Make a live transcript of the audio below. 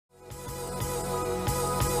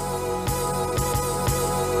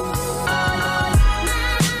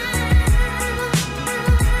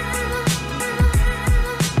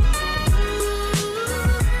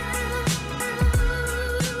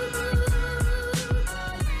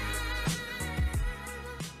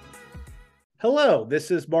Hello,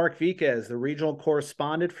 this is Mark Viquez, the regional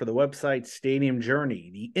correspondent for the website Stadium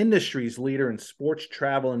Journey, the industry's leader in sports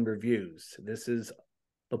travel and reviews. This is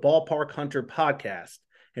the Ballpark Hunter podcast.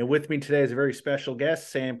 And with me today is a very special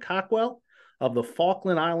guest, Sam Cockwell of the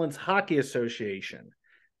Falkland Islands Hockey Association.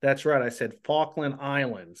 That's right, I said Falkland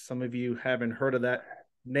Islands. Some of you haven't heard of that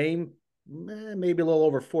name. Maybe a little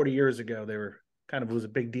over 40 years ago, it was a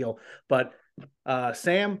big deal. But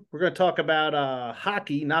Sam, we're going to talk about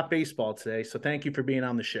hockey, not baseball today. So thank you for being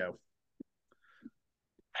on the show.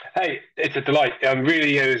 Hey, it's a delight.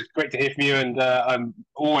 It was great to hear from you, and I'm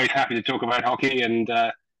always happy to talk about hockey. And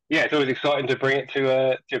yeah, it's always exciting to bring it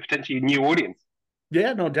to a potentially new audience.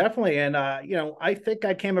 Yeah, no, definitely. And I think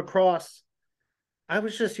I came across. I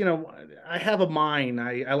was just, I have a mind.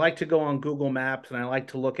 I like to go on Google Maps and I like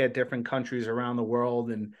to look at different countries around the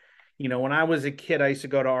world. And when I was a kid, I used to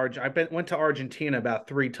go to went to Argentina about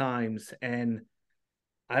 3 times, and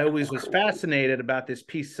I always was fascinated about this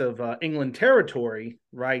piece of England territory,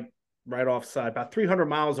 right offside, about 300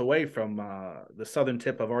 miles away from the southern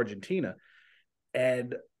tip of Argentina.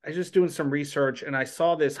 And I was just doing some research, and I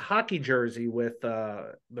saw this hockey jersey with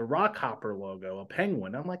the Rockhopper logo, a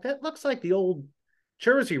penguin. I'm like, that looks like the old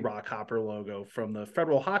Jersey Rockhopper logo from the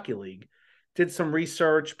Federal Hockey League. Did some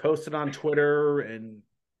research, posted on Twitter, and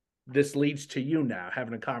this leads to you now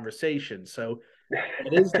having a conversation. So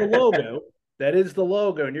it is the logo. That is the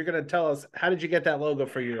logo, and you're going to tell us, how did you get that logo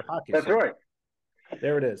for your hockey? That's right.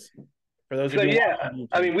 There it is. For those of you,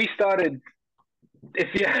 I mean, we started.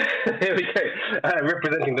 Here we go,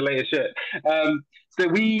 representing the latest shirt. So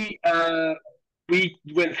we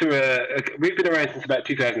went through we've been around since about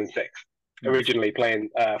 2006. Originally playing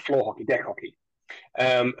floor hockey, deck hockey,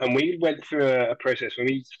 and we went through a process when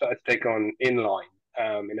we started to take on inline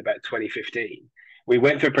in about 2015. We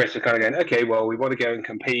went through a process of kind of going, okay, well, we want to go and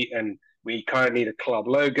compete, and we kind of need a club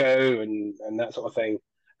logo and that sort of thing.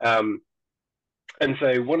 And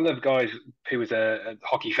so one of the guys who was a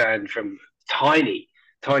hockey fan from tiny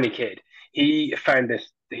kid, he found this.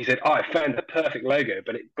 He said, "Oh, I found the perfect logo,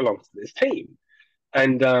 but it belongs to this team."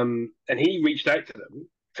 And he reached out to them,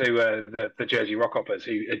 to the Jersey Rockhoppers,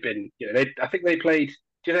 who had been, I think they played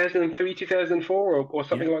 2003, 2004, or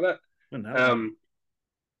something like that.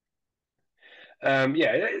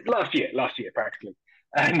 Yeah, last year practically,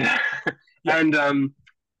 and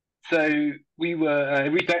so we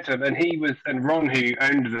reached out to him, and Ron, who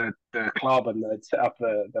owned the club and had set up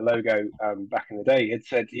the logo back in the day, had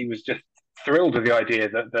said he was just thrilled with the idea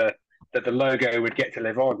that the logo would get to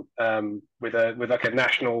live on with like a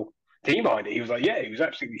national team behind it. He was like, yeah, he was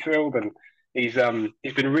absolutely thrilled, and he's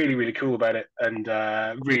been really, really cool about it, and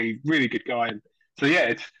really, really good guy. And so yeah,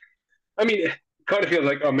 it kind of feels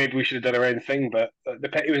like, oh, maybe we should have done our own thing, but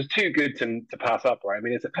it was too good to pass up, right? I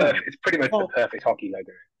mean, it's pretty much the perfect hockey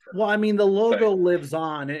logo. Well, I mean, the logo lives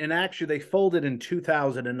on, and actually they folded in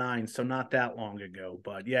 2009, so not that long ago.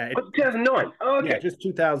 But yeah, 2009. Oh, okay. Yeah, just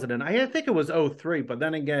 2009. I think it was 03, but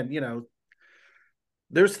then again,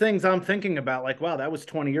 there's things I'm thinking about, like, wow, that was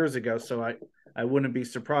 20 years ago, so I wouldn't be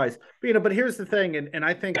surprised. But here's the thing, and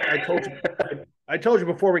I think I told you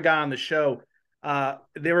before we got on the show,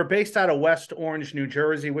 they were based out of West Orange, New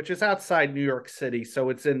Jersey, which is outside New York City, so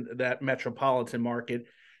it's in that metropolitan market.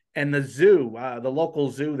 And the zoo, the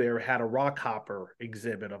local zoo there, had a rockhopper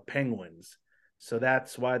exhibit of penguins. So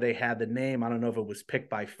that's why they had the name. I don't know if it was picked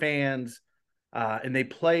by fans. And they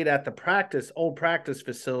played at the old practice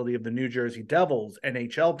facility of the New Jersey Devils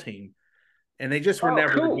NHL team. And they just were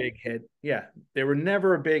never a big hit. Yeah, they were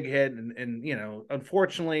never a big hit. And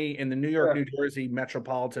unfortunately, in the New York, New Jersey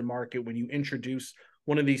metropolitan market, when you introduce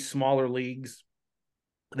one of these smaller leagues,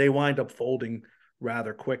 they wind up folding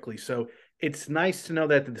rather quickly. So it's nice to know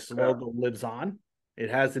that this logo lives on. It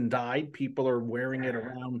hasn't died. People are wearing it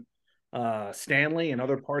around Stanley and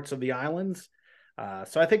other parts of the islands.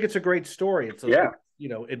 So I think it's a great story.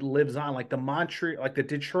 It lives on. Like the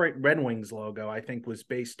Detroit Red Wings logo, I think was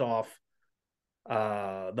based off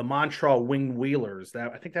the Montreal Winged Wheelers.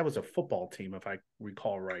 I think that was a football team, if I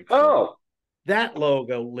recall right. So that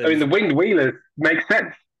logo lives. I mean, the Winged Wheelers makes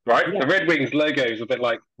sense. Right, yeah. The Red Wings logo is a bit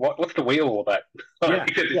like what's the wheel all about?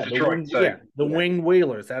 The Winged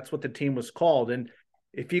Wheelers. That's what the team was called. And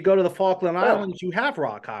if you go to the Falkland Islands, you have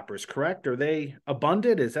rockhoppers, correct? Are they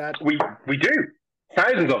abundant? Is that we do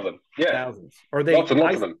thousands of them? Yeah, thousands. Are they lots and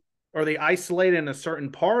lots of them? Are they isolated in a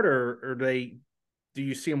certain part, or do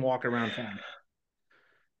you see them walking around town?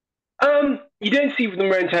 You don't see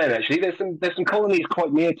them around town actually. There's some colonies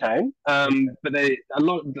quite near town, but a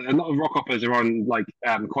lot of rockhoppers are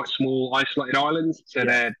on quite small isolated islands, so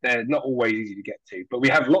they're not always easy to get to. But we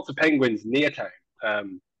have lots of penguins near town,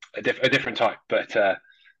 a different type. But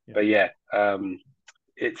But yeah,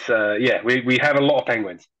 it's we have a lot of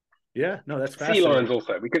penguins. Yeah, no, that's Sea lions fascinating.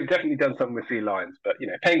 also. We could have definitely done something with sea lions, but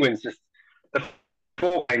penguins just the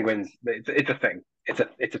four penguins. It's a thing. It's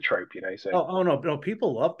a trope, So Oh no, no,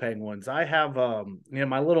 people love penguins. I have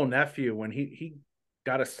my little nephew when he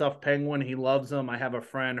got a stuffed penguin, he loves them. I have a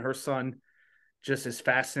friend, her son just is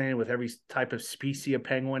fascinated with every type of species of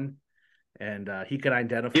penguin, and he can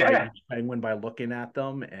identify yeah, each penguin by looking at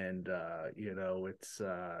them. And it's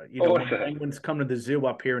when awesome. penguins come to the zoo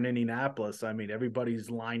up here in Indianapolis, I mean everybody's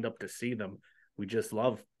lined up to see them. We just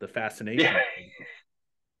love the Yeah. fascination.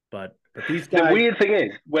 But these The guys, weird thing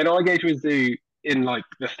is when I go to a zoo in like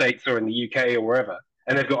the States or in the UK or wherever,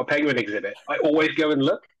 and they've got a penguin exhibit, I always go and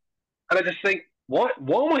look, and I just think, what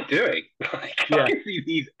am I doing? Like, I yeah, can see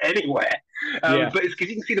these anywhere. yeah, But it's because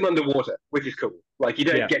you can see them underwater, which is cool. Like you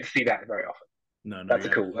don't yeah. get to see that very often. No, That's a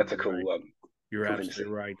you're cool. That's a absolutely right. cool. You're Cool thing to see.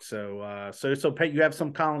 absolutely right. So you have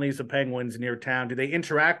some colonies of penguins near town. Do they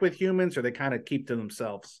interact with humans, or they kind of keep to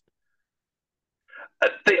themselves?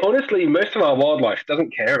 They honestly, most of our wildlife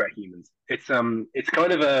doesn't care about humans. It's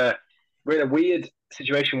kind of we're in a weird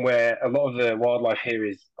situation where a lot of the wildlife here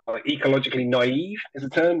is like ecologically naive, is the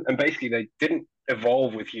term, and basically they didn't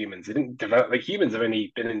evolve with humans. They didn't develop. Like humans have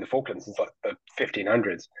only been in the Falklands since like the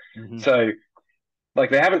 1500s, Mm-hmm. so like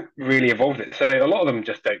they haven't really evolved it. So a lot of them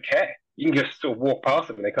just don't care. You can just sort of walk past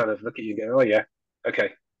them and they kind of look at you and go, "Oh yeah, okay,"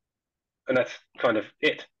 and that's kind of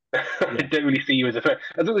it. They Yeah. don't really see you as a threat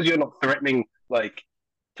as long as you're not threatening like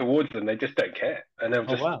towards them. They just don't care, and they'll Oh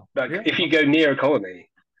just wow. like Yeah. if you Okay. go near a colony,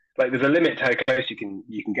 like there's a limit to how close you can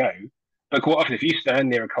go. But quite often, if you stand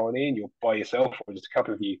near a colony and you're by yourself or just a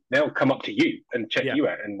couple of you, they'll come up to you and check Yeah. you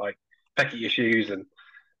out and like peck at your shoes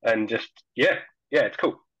and just yeah, it's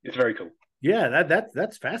cool. It's very cool. Yeah.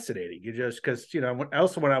 That's fascinating. You just because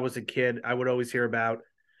also when I was a kid, I would always hear about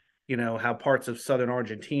how parts of southern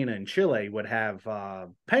Argentina and Chile would have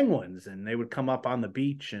penguins, and they would come up on the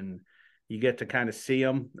beach, and you get to kind of see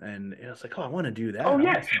them. And it was like, oh, I want to do that. Oh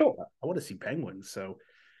yeah, sure. I want to see penguins. So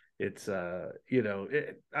it's I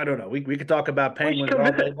don't know. We could talk about Well, you should penguins come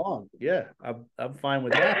all day visit. long. Yeah, I'm fine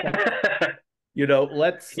with that. But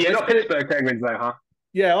let's Yeah, let's not get it. Pittsburgh Penguins though, huh?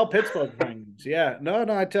 Yeah, all Pittsburgh Penguins. Yeah, no,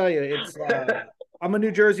 no, I tell you, it's I'm a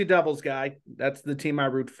New Jersey Devils guy. That's the team I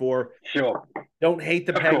root for. Sure. Don't hate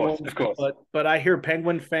the Of course, Penguins, of course. but I hear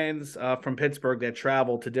Penguin fans from Pittsburgh that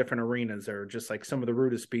travel to different arenas are just like some of the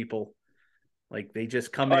rudest people. Like they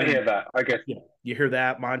just come I in. hear that. I guess. You hear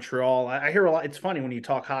that Montreal. I hear a lot. It's funny when you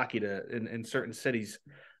talk hockey in certain cities.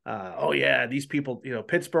 Oh yeah, these people,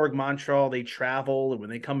 Pittsburgh, Montreal, they travel, and when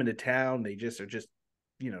they come into town, they just are just,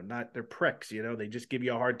 not they're pricks. They just give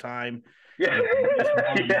you a hard time. Yeah. You just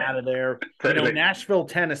want them Yeah. out of there. Totally. Nashville,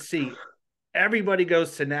 Tennessee. Everybody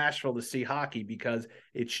goes to Nashville to see hockey because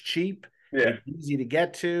it's cheap, Yeah. it's easy to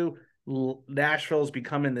get to. Nashville's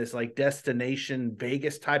becoming this like destination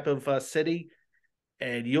Vegas type of city,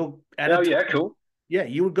 and you'll at a Oh yeah. time, Cool. yeah,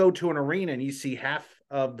 you would go to an arena and you see half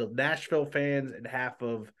of the Nashville fans and half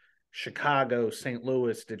of Chicago, St.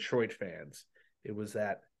 Louis, Detroit fans. It was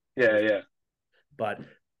that. It Yeah. was, Yeah. but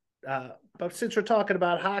but since we're talking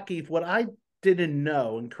about hockey, what I didn't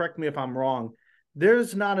know, and correct me if I'm wrong,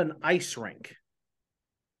 there's not an ice rink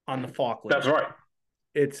on the That's Falklands. right.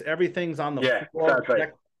 It's everything's on the Yeah. floor. Sadly.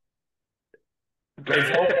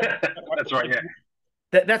 That's right. Yeah.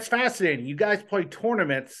 That's fascinating. You guys play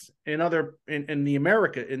tournaments in the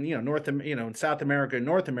America in in South America and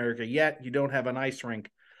North America, yet you don't have an ice rink.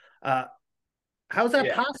 Uh, how's that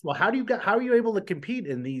Yeah. possible? How are you able to compete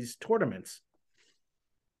in these tournaments?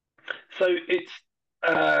 So it's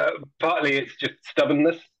partly it's just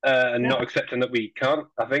stubbornness and Yeah. not accepting that we can't.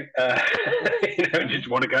 I think just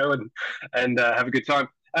want to go and have a good time.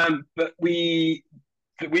 But we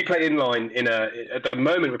play inline at the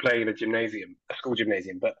moment we're playing in a gymnasium, a school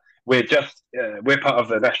gymnasium, but we're part of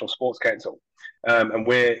the National Sports Council, and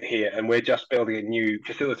we're here and we're just building a new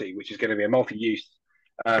facility which is going to be a multi-use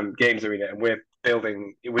games arena, and we're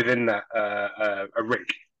building within that a rink,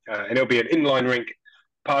 and it'll be an inline rink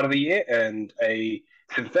part of the year and a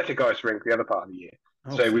synthetic ice rink the other part of the year.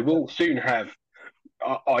 Oh, So we will soon have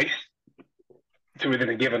ice to within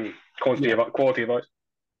a given yeah. quality of ice.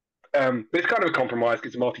 But it's kind of a compromise because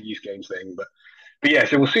it's a multi-use games thing. But yeah,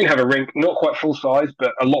 so we'll soon have a rink, not quite full size,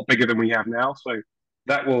 but a lot bigger than we have now. So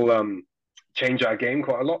that will change our game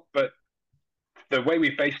quite a lot. But the way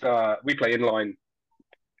we play inline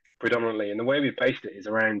predominantly, and the way we've based it is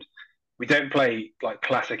around we don't play like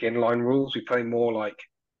classic inline rules. We play more like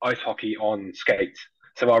ice hockey on skates.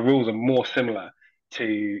 So our rules are more similar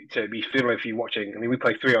to be similar if you're watching. I mean, we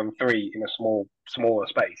play 3-on-3 in a smaller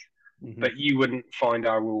space, Mm-hmm. but you wouldn't find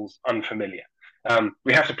our rules unfamiliar.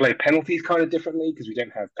 We have to play penalties kind of differently because we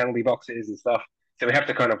don't have penalty boxes and stuff. So we have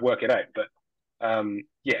to kind of work it out. But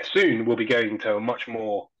yeah, soon we'll be going to a much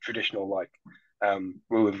more traditional like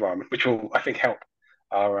rule environment, which will I think help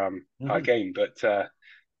our Mhm. game. But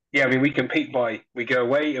yeah, I mean we compete by we go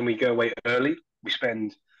away and we go away early. We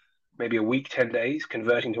spend maybe a week, 10 days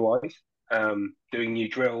converting to ice, doing new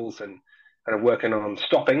drills and kind of working on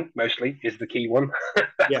stopping. Mostly is the key one.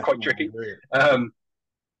 That's Yeah, quite no, I tricky. hear you. Um,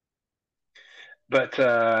 but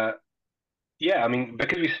yeah, I mean,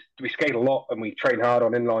 because we skate a lot and we train hard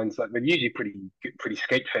on inlines, like we're usually pretty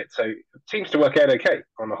skate fit, so it seems to work out okay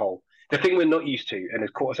on the whole. The thing we're not used to, and has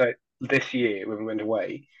caught us out this year when we went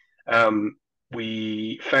away, um,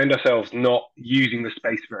 we found ourselves not using the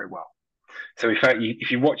space very well. So we found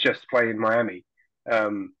if you watch us play in Miami,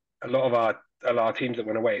 um, a lot of our teams that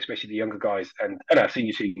went away, especially the younger guys and our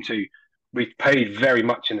senior team too, we played very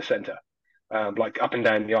much in the center, like up and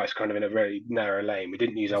down the ice, kind of in a very narrow lane. We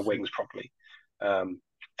didn't use I our see. wings properly, um,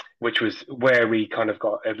 which was where we kind of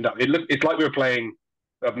got opened up. It's like we were playing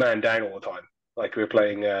a man down all the time. Like we were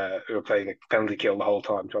playing a penalty kill the whole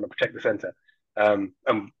time, trying to protect the center, and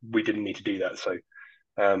we didn't need to do that.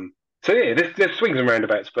 Um, so yeah, there's swings and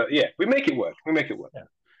roundabouts, but yeah, we make it work. We make it work. Yeah.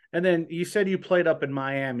 And then you said you played up in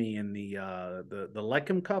Miami in the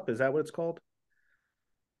Leckham Cup. Is that what it's called?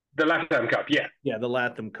 The Latam Cup, yeah, Yeah, the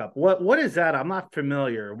Latham Cup. What is that? I'm not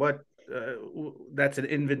familiar. What that's an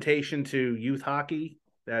invitation to youth hockey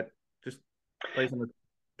that just plays in the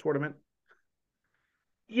tournament.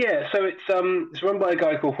 yeah. So it's run by a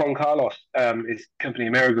guy called Juan Carlos. His company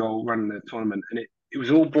Amerigol run the tournament, and it was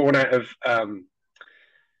all born out of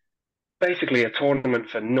basically a tournament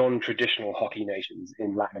for non-traditional hockey nations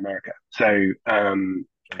in Latin America. So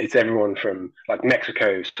it's everyone from like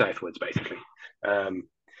Mexico southwards, basically. Um,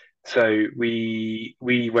 so we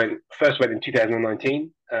went in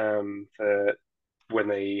 2019 for when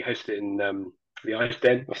they hosted it in the Ice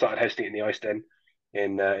Den, or started hosting it in the Ice Den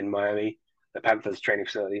in Miami, the Panthers training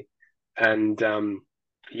facility, and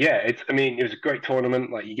yeah, it was a great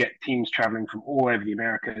tournament. Like you get teams traveling from all over the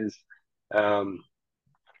Americas. Um,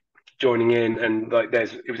 Joining in, and like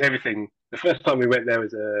it was everything. The first time we went there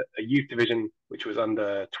was a youth division, which was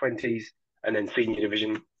under 20s, and then senior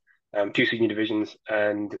division, two senior divisions,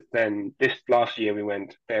 and then this last year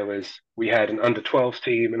we had an under 12s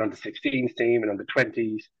team, an under 16s team, an under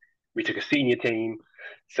 20s. We took a senior team,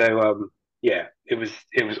 so yeah, it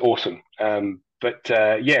was awesome. But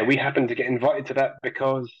yeah, we happened to get invited to that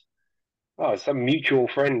because some mutual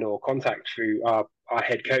friend or contact through our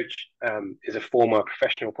head coach is a former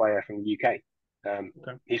professional player from the UK.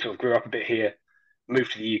 Okay. He sort of grew up a bit here,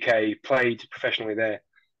 moved to the UK, played professionally there,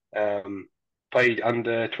 um, played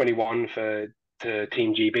under 21 for to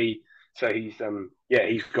Team GB. So he's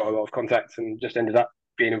got a lot of contacts and just ended up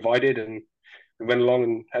being invited, and we went along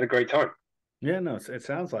and had a great time. Yeah, no, it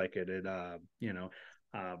sounds like it. Um,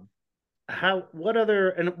 how what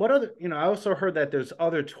other I also heard that there's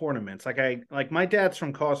other tournaments. Like my dad's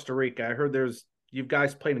from Costa Rica. I heard there's you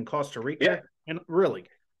guys played in Costa Yeah, Rica, and really,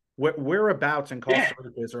 whereabouts in yeah. Costa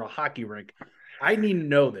Rica is there a hockey rink? I need to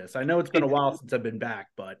know this. I know it's been a It's while since I've been back,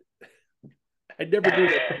 but I never knew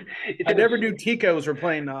that. it's I in a never knew Ticos were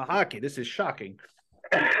playing hockey. This is shocking.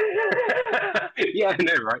 yeah, I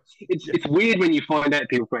know, right? It's weird when you find out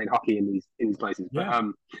people playing hockey in these places. But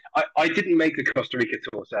Yeah. I didn't make the Costa Rica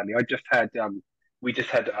tour, sadly. We just had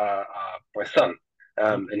my son,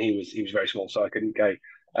 and he was very small, so I couldn't go.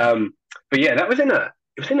 Um, but yeah, it was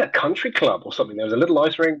in a country club or something. There was a little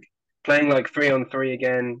ice rink playing like 3-on-3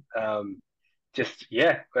 again. Just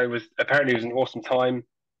yeah, it was an awesome time.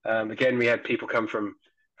 Again, we had people come from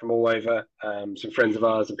all over. Some friends of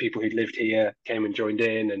ours and people who lived here came and joined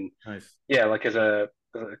in, and Nice. yeah, like as a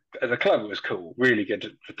club, it was cool, really good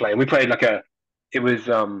to play. And we played it was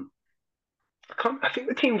I think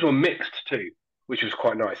the teams were mixed too, which was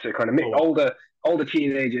quite nice. So kind of Oh wow. older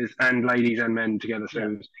teenagers and ladies and men together. So Yeah.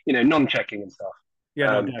 it was non-checking and stuff. Yeah.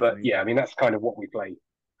 No. But Definitely. yeah, I Yeah. mean that's kind of what we play.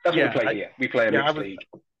 That's what we Yeah. play here. We play a Yeah. I mixed was. league.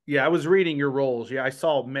 Yeah, I was reading your roles. Yeah, I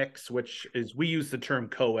saw mix, which is we use the term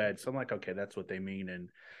co-ed. So I'm like, okay, that's what they mean. And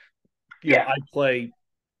Yeah, I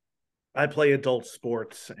play adult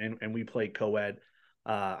sports and we play co-ed.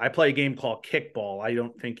 I play a game called kickball. I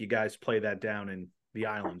don't think you guys play that down in the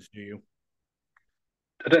islands, do you?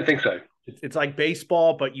 I don't think so. It's like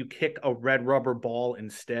baseball, but you kick a red rubber ball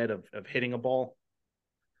instead of hitting a ball.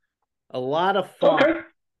 A lot of fun. Okay,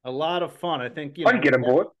 A lot of fun. I think, I can get on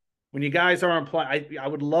board. when you guys aren't playing, I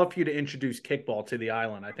would love for you to introduce kickball to the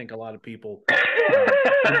island. I think a lot of people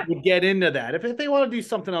would get into that. If they want to do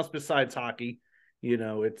something else besides hockey,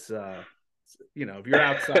 it's if you're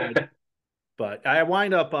outside. But I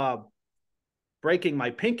wind up breaking my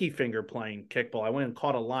pinky finger playing kickball. I went and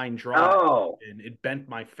caught a line drive, Oh, and it bent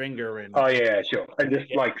my finger. And oh yeah, sure. And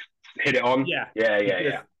just like hit it on. yeah,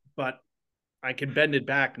 Yeah. but I can bend it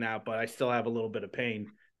back now, but I still have a little bit of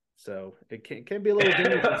pain. So it can be a little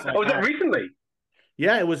dangerous like Oh, was that that. recently?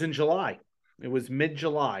 Yeah, it was in July. It was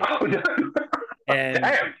mid-July. Oh no. And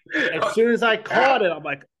Damn. as soon as I caught it, I'm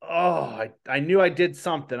like, oh, I knew I did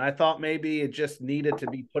something. I thought maybe it just needed to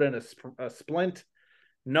be put in a splint.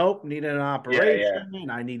 Nope, needed an operation,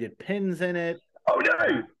 and I needed pins in it. Oh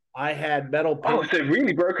no. I had metal pins. Oh, so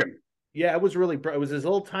really broken. Yeah, it was really. It was this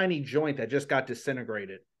little tiny joint that just got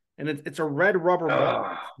disintegrated, and it's a red rubber ball.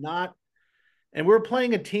 Oh. It's not. And we were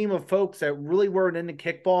playing a team of folks that really weren't into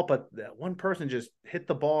kickball, but that one person just hit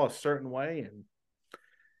the ball a certain way and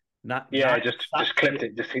just clipped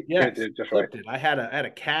it, just yes, clipped it just clipped right. it. I had a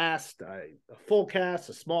cast, a full cast,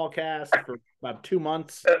 a small cast for about 2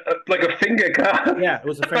 months. Like a finger cast. Yeah, it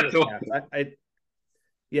was a finger cast.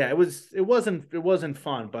 Yeah, it wasn't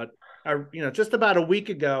fun, but just about a week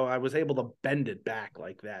ago, I was able to bend it back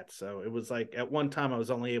like that. So it was like at one time I was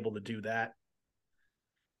only able to do that.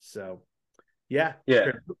 So yeah,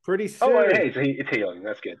 pretty serious. Oh, hey, it's healing.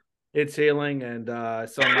 That's good. It's healing, and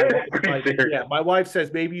so my wife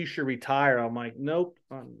says maybe you should retire. I'm like, nope,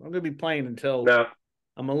 I'm gonna be playing until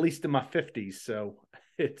I'm at least in my 50s. So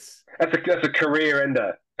that's a career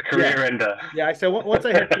ender. A career ender. Yeah, I said once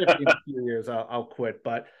I hit 50 in a few years, I'll quit.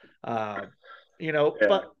 But but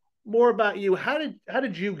more about you. How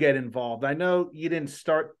did you get involved? I know you didn't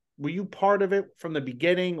start. Were you part of it from the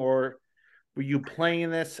beginning, or were you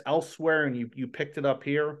playing this elsewhere and you picked it up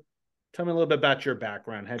here? Tell me a little bit about your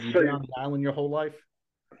background. Have you been on the island your whole life?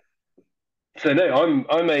 So no,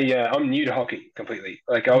 I'm new to hockey completely.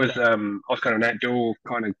 Like I was kind of an outdoor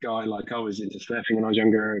kind of guy. Like I was into surfing when I was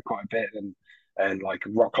younger quite a bit, and like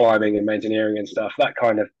rock climbing and mountaineering and stuff. That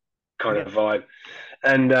kind of vibe.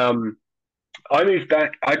 And I moved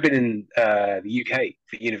back. I'd been in the UK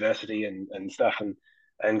for university and stuff, and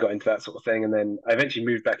got into that sort of thing. And then I eventually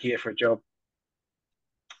moved back here for a job.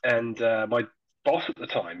 And my boss at the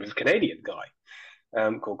time was a Canadian guy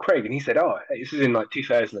called Craig, and he said, "Oh, this is in like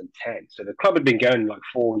 2010, so the club had been going like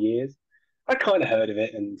 4 years. I kind of heard of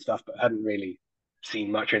it and stuff, but hadn't really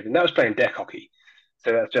seen much of it. And that was playing deck hockey,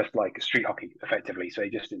 so that's just like street hockey effectively. So you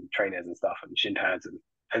just did trainers and stuff and shin pads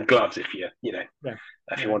and gloves if you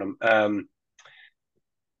want them.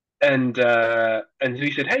 And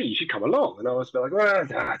he said, "Hey, you should come along." And I was like, "Well, I don't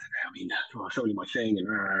know. I mean, it's not really my thing,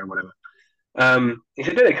 and whatever." He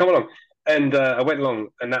said, "Yeah, come along." And I went along,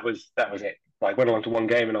 and that was it. Like, went along to one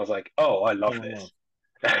game, and I was like, "Oh, I love this."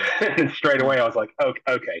 And straight away, I was like,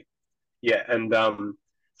 "Okay, yeah." And so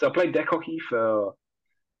I played deck hockey for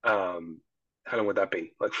how long would that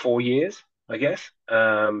be? Like 4 years, I guess,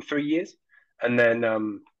 3 years, and then I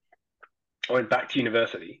went back to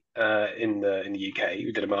university in the UK.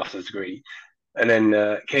 We did a master's degree, and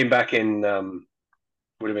then came back in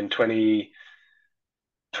would have been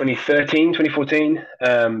 2013, 2014,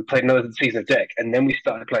 played another season of deck, and then we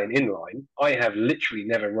started playing inline. I have literally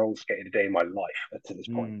never roller skated a day in my life to this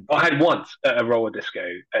point. I had once at a roller disco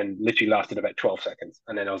and literally lasted about 12 seconds.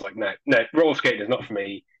 And then I was like, no, roller skating is not for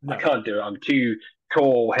me. No. I can't do it. I'm too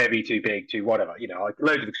tall, heavy, too big, too whatever, like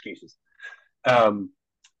loads of excuses. And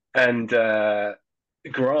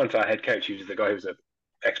Grant, our head coach, he was the guy who was an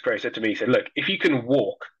ex-pro, said to me, he said, "Look, if you can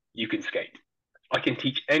walk, you can skate. I can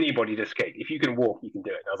teach anybody to skate. If you can walk, you can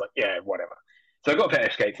do it." And I was like, yeah, whatever. So I got a pair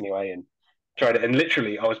of skates anyway and tried it. And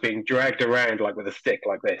literally, I was being dragged around like with a stick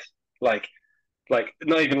like this, like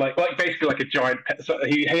not even like basically like a giant. So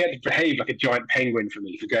he had to behave like a giant penguin for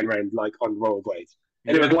me for going around like on rollerblades.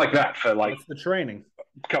 And it was like that for like the training,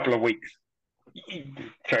 a couple of weeks.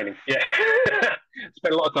 Training, yeah.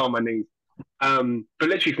 Spent a lot of time on my knees. But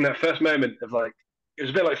literally from that first moment of like, it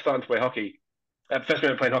was a bit like starting to play hockey. At the first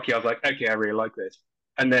moment playing hockey, I was like, okay, I really like this.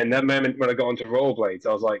 And then that moment when I got onto rollerblades,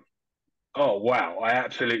 I was like, oh wow, I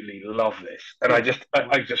absolutely love this. And I just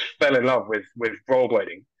fell in love with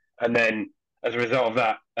rollerblading. And then as a result of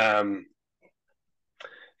that,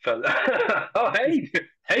 oh hey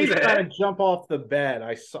there. Trying to jump off the bed.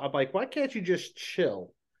 I'm like, why can't you just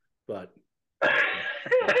chill? But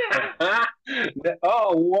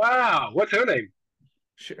oh wow, what's her name?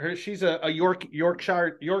 She's a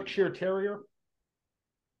Yorkshire Terrier.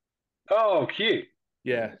 Oh, cute.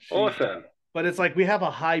 Yeah. Awesome. But it's like we have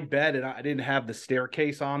a high bed and I didn't have the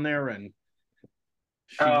staircase on there. And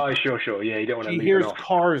sure. Yeah, you don't want to leave. She hears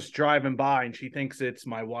cars driving by and she thinks it's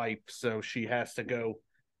my wife. So she has to go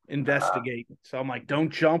investigate. So I'm like, don't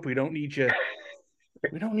jump. We don't need you.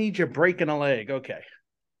 We don't need you breaking a leg. Okay.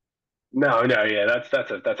 No, no, yeah, that's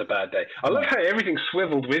a bad day. I love how everything's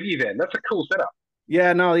swiveled with you. Then that's a cool setup.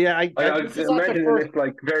 Yeah, no, yeah. I This was is not the imagining first. this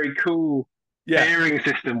like very cool Yeah, bearing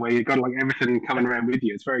system where you've got like everything coming around with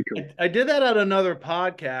you. It's very cool. I did that at another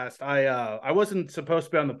podcast. I wasn't supposed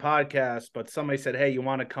to be on the podcast, but somebody said, "Hey, you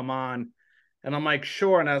want to come on?" And I'm like,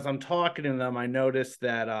 "Sure." And as I'm talking to them, I noticed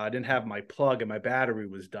that I didn't have my plug and my battery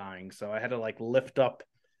was dying, so I had to like lift up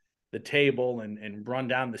the table and run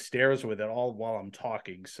down the stairs with it all while I'm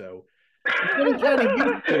talking. So I'm getting kind of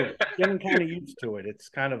used to it. Getting kind of used to it. It's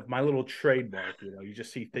kind of my little trademark. You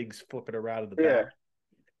just see things flipping around in the Yeah, back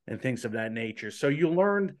and things of that nature. So you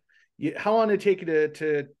learned. How long did it take you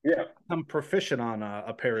to yeah. become proficient on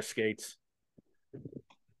a pair of skates?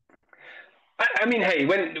 I mean, hey,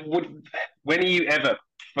 when are you ever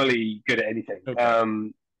fully good at anything?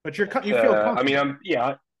 Okay, but you feel I mean, comfortable.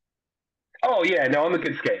 yeah. Oh yeah, no, I'm a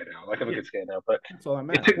good skater now. Like I'm a Yeah, good skater now, but that's all that it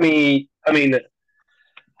matters. took me.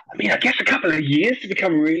 I guess a couple of years to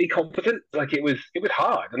become really competent. Like it was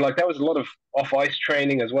hard, and like that was a lot of off ice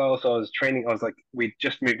training as well. So I was training. I was like, we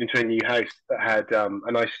just moved into a new house that had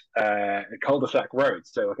a nice cul-de-sac road,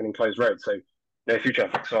 so like an enclosed road, so no through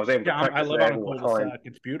traffic. So I was able to Yeah, I practice live on there a all the time. cul-de-sac.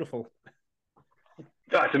 It's beautiful.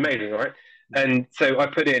 That's amazing, right? And so I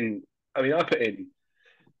put in. I put in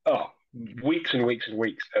oh weeks and weeks and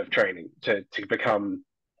weeks of training to become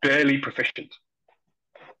barely proficient.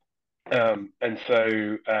 And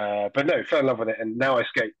so, but no, fell in love with it, and now I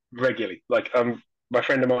skate regularly. Like, my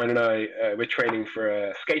friend of mine and I, we're training for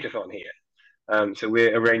a skateathon here. So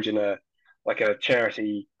we're arranging a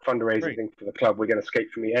charity fundraising Great. thing for the club. We're going to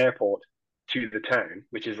skate from the airport to the town,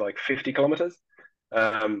 which is like 50 kilometers.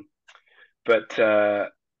 Um, but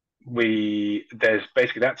we there's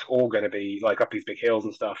basically that's all going to be like up these big hills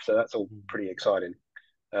and stuff. So that's all pretty exciting.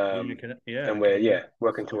 Yeah, I Um, can. Yeah, I and can we're imagine.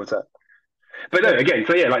 working So, towards that. But no, well, again,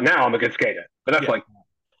 so yeah, like now I'm a good skater, but that's yeah. like Well,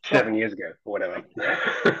 7 years ago or whatever.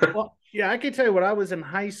 Well, yeah, I can tell you when I was in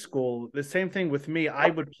high school, the same thing with me. I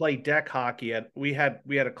would play deck hockey at we had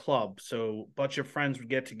a club, so a bunch of friends would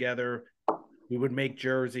get together. We would make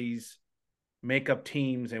jerseys, make up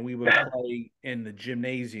teams, and we would play in the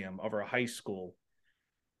gymnasium of our high school.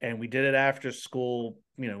 And we did it after school.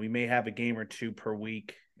 We may have a game or two per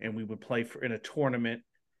week, and we would play in a tournament.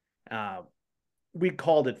 Uh, we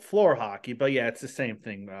called it floor hockey, but yeah, it's the same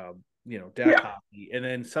thing. Deck Yeah, hockey, and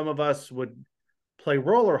then some of us would play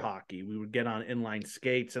roller hockey. We would get on inline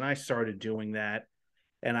skates, and I started doing that.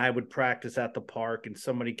 And I would practice at the park, and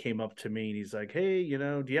somebody came up to me and he's like, "Hey,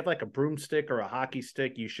 do you have like a broomstick or a hockey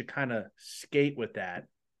stick? You should kind of skate with that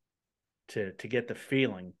to get the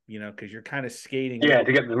feeling, because you're kind of skating a yeah, little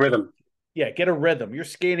to get the rhythm. yeah, get a rhythm. You're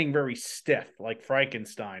skating very stiff, like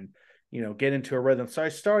Frankenstein, get into a rhythm." So I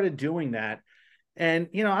started doing that. And,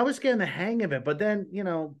 I was getting the hang of it. But then,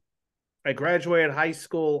 I graduated high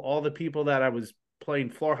school. All the people that I was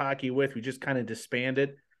playing floor hockey with, we just kind of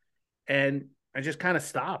disbanded. And I just kind of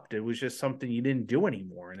stopped. It was just something you didn't do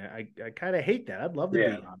anymore. And I kind of hate that. I'd love to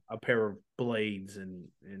Yeah, be on a pair of blades and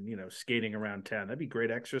skating around town. That'd be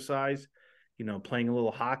great exercise. Playing a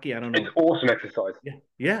little hockey. I don't it's know. awesome exercise. Yeah.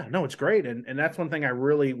 Yeah. No, it's great. And that's one thing I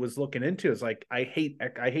really was looking into is like, I hate,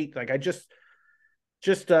 like, I just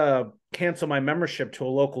cancel my membership to a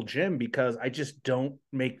local gym because I just don't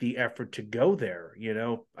make the effort to go there.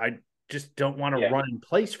 I just don't want to Yeah, run in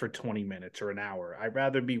place for 20 minutes or an hour. I'd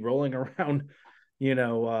rather be rolling around,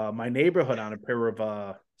 my neighborhood on a pair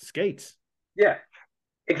of skates. yeah,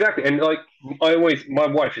 exactly. And like my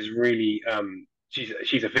wife is really, she's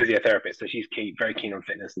a physiotherapist, so she's very keen on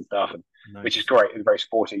fitness and stuff, and which is Nice. great and very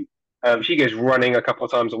sporty. She goes running a couple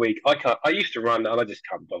of times a week. I can't. I used to run, and I just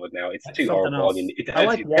can't bother now. It's That's too something horrible. I else. mean, it I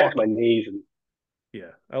hurts. like It hurts my walking. knees, and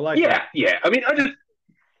Yeah. I like yeah, walking. yeah. I mean, I just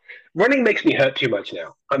running makes me hurt too much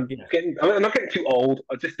now. Yeah. I'm not getting too old.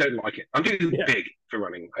 I just don't like it. I'm too Yeah. big for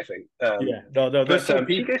running, I think. Yeah. No, no, there's But some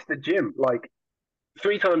she people goes to the gym like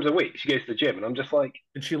 3 times a week. She goes to the gym, and I'm just like,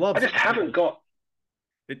 and she I loves just it, right? haven't Like, got.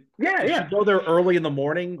 it, Yeah, does she yeah. go there early in the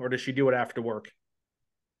morning or does she do it after work?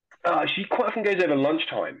 She quite often goes over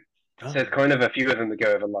lunchtime. So Oh, there's kind of a few of them that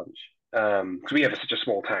go over lunch. Because we have such a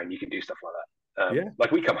small town, you can do stuff like that. yeah.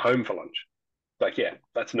 Like we come home for lunch. Like yeah,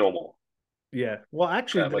 that's normal. Yeah. Well,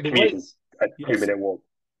 actually, My the way, commute is a two yes. minute walk.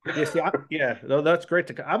 Yeah, see, yeah, no, that's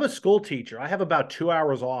great. I'm a school teacher. I have about 2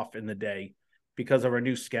 hours off in the day because of our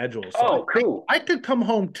new schedule. So Oh, cool. I could come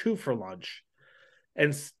home too for lunch.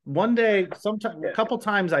 And one day, sometime, a Yeah. couple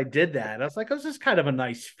times I did that. I was like, oh, this is kind of a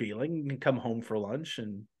nice feeling. You can come home for lunch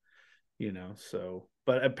and, so,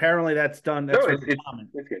 but apparently that's done. No, That's really common.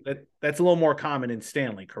 it's good. That's a little more common in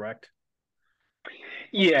Stanley, correct?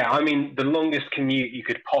 Yeah, I mean the longest commute you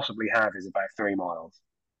could possibly have is about 3 miles.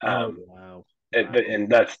 Oh, Um, wow. And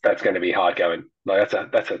that's going to be hard going. Like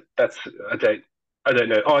that's I don't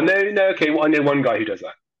know. Oh no, okay. Well, I know one guy who does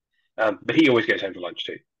that. But he always goes home for lunch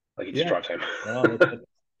too. Like he just Yeah. drives home. Well, that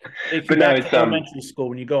takes you But no, back to it's elementary school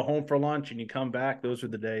when you go home for lunch and you come back. Those were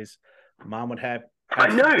the days. Mom would I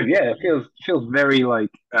have know. something. Yeah, it feels very like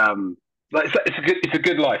it's a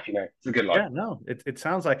good life. It's a good life. Yeah, no, it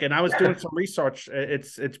sounds like. And I was doing some research.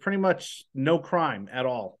 It's pretty much no crime at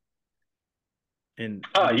all in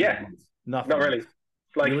Oh the yeah, Netherlands. not Nothing. really.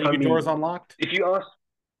 Like You leave I your mean, doors unlocked. if you ask,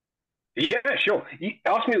 yeah, sure. You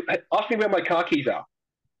ask me where my car keys are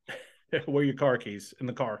Where are your car keys in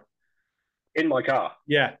the car? in my car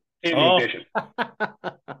Yeah. in the Oh. ignition.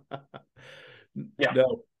 Yeah,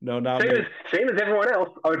 No, no, not same me. as same as everyone else.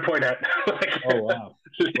 I would point out. Like, Oh wow.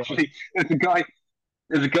 Well, literally,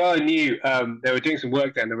 there's a guy I knew. They were doing some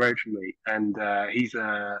work down the road from me, and he's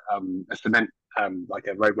a cement like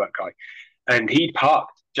a roadwork guy, and he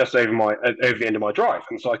parked just over the end of my drive,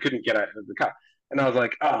 and so I couldn't get out of the car. And I was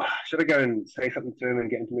like, oh, should I go and say something to him and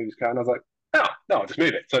get him to move his car? And I was like, no, no, I'll just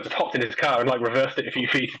move it. So I just hopped in his car and like reversed it a few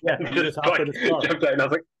feet, yeah, and you just just hopped like in his car. jumped out. And I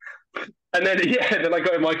was like, and then then I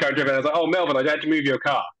got in my car and drove. And I was like, oh, Melvin, I had to move your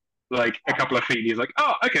car like a couple of feet. And he was like,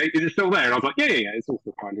 oh, okay, is it still there? And I was like, yeah, it's all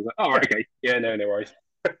still fine. He's like, oh, right, okay, yeah, no worries.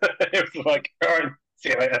 It was like, all right, see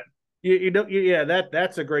you later. Yeah,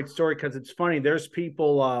 that's a great story because it's funny. There's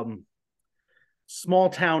people, small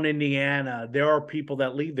town Indiana. There are people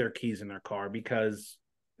that leave their keys in their car because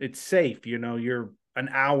it's safe. You're an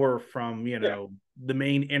hour from Yeah, the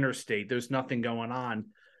main interstate. There's nothing going on.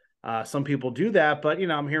 Some people do that, but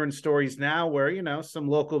I'm hearing stories now where some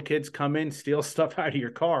local kids come in, steal stuff out of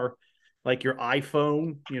your car, like your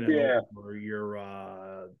iPhone, yeah, or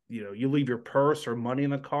your you leave your purse or money in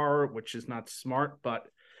the car, which is not smart. But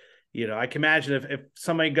I can imagine if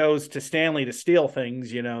somebody goes to Stanley to steal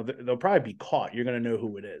things, they'll probably be caught. You're going to know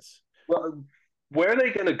who it is. well, where are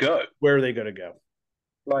they going to go? Where are they going to go?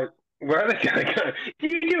 Like, where are they going to go?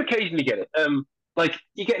 You occasionally get it. Like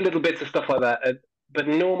you get little bits of stuff like that, but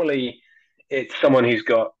normally it's someone who's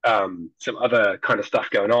got some other kind of stuff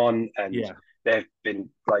going on, and Yeah, they've been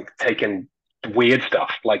like taking weird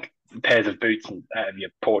stuff, like pairs of boots and out of your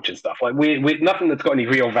porch and stuff, like weird, nothing that's got any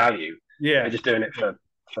real value. They're yeah. just doing it for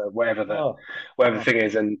whatever the Oh, whatever the oh, thing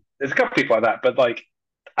is, and there's a couple of people like that, but like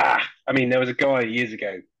I mean, there was a guy years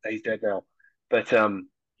ago. He's dead now, but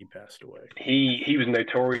he passed away. he was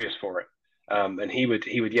notorious for it. And he would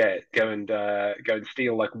go and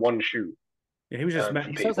steal like one shoe Yeah, he was just. from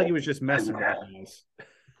He sounds like he people. was just And messing with guys.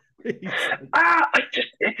 I just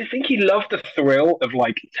think he loved the thrill of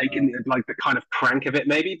like Uh, taking like the kind of prank of it,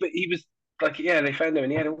 maybe. But he was like, yeah, they found him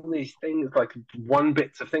and he had all these things, like one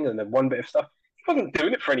bits of things and then one bit of stuff. He wasn't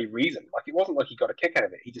doing it for any reason. Like it wasn't like he got a kick out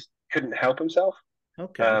of it. He just couldn't help himself.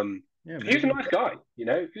 okay. Um, Yeah, he was a maybe nice guy, He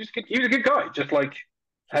was a good guy. Just like just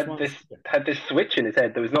had want. this had this switch in his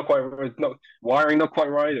head that was not wiring, not quite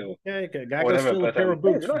right, Okay, guy or go whatever. steal a But pair of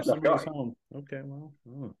yeah, he's boots a from nice enough somebody's guy. home. Okay, well,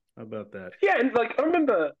 how about that? Yeah, and like I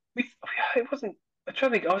remember, it wasn't. I'm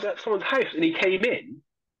trying to think. I was at someone's house and he came in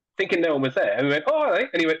thinking no one was there, and we went, "Oh, all right,"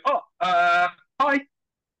 and he went, "Oh, hi,"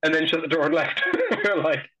 and then shut the door and left. We were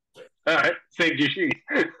like, "All right, saved your shoes."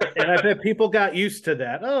 And I bet people got used to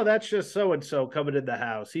that. Oh, that's just so and so coming in the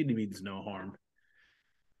house. He means no harm.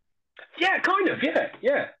 Yeah, kind of. Yeah.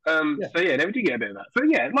 Yeah. So yeah, never do get a bit of that. So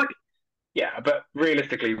yeah, like yeah, but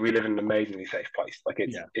realistically, we live in an amazingly safe place. Like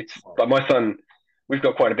it's Yeah. it's like my son. We've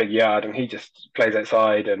got quite a big yard, and he just plays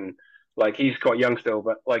outside, and like he's quite young still,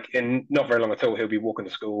 but like in not very long at all, he'll be walking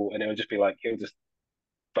to school, and it'll just be like he'll just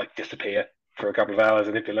like disappear for a couple of hours,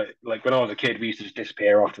 and it'd be like when I was a kid, we used to just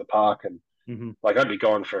disappear off to the park, and Mm-hmm. like I'd be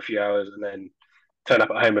gone for a few hours, and then turn up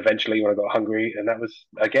at home eventually when I got hungry, and that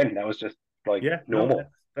was just like Yeah. No, normal.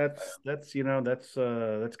 that's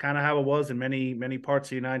kind of how it was in many parts of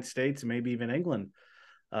the United States and maybe even England.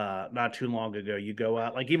 Not too long ago, you go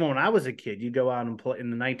out, like even when I was a kid, you go out and play in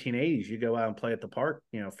the 1980s. You go out and play at the park,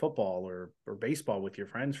 football or baseball with your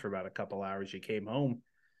friends for about a couple hours. You came home.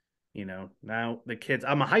 Now the kids.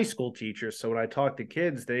 I'm a high school teacher, so when I talk to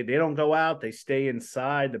kids, they don't go out. They stay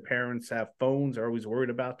inside. The parents have phones. Are always worried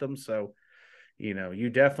about them. So you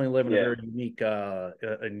definitely live in a Yeah, very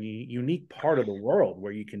unique part of the world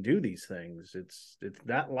where you can do these things. It's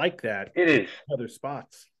not like that it in is. other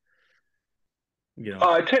spots. You know.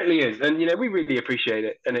 Oh, it totally is, and we really appreciate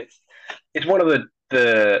it, and it's one of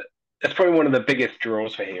the it's probably one of the biggest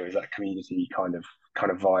draws for here is that community kind of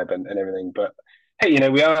vibe and everything. But hey,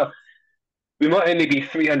 we might only be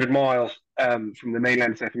 300 miles from the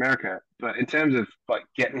mainland of South America, but in terms of like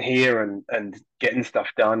getting here and getting stuff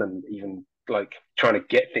done, and even like trying to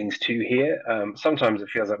get things to here, sometimes it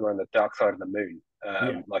feels like we're on the dark side of the moon.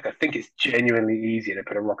 Yeah. Like I think it's genuinely easier to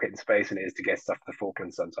put a rocket in space than it is to get stuff to the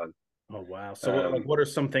Falklands sometimes. Oh wow. So like, Um, what are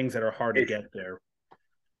some things that are hard to it's get there?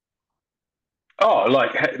 oh,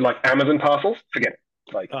 like Amazon parcels, forget it.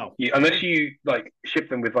 Like Oh, unless you like ship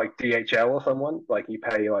them with like DHL or someone, like you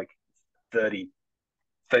pay like 30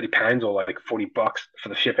 £30 or like $40 for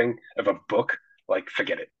the shipping of a book, like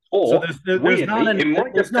forget it. so Or there's not weirdly, it an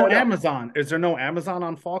might there's just no turn up. Amazon. Is there no Amazon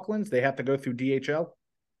on Falklands? They have to go through DHL.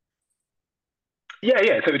 Yeah,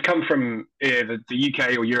 yeah. So it'd come from the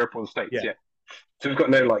UK or Europe or the States. Yeah. Yeah. So we've got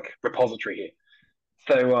no like repository here.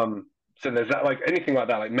 So there's that like anything like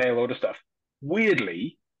that, like mail order stuff.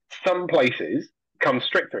 Weirdly, some places come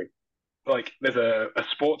straight through. Like there's a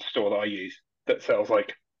sports store that I use that sells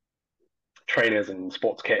like trainers and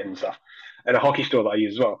sports kit and stuff, and a hockey store that I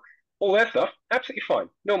use as well. All their stuff absolutely fine.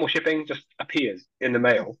 Normal shipping just appears in the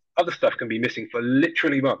mail. Other stuff can be missing for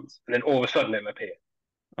literally months, and then all of a sudden it'll appear.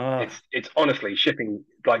 Uh, It's honestly shipping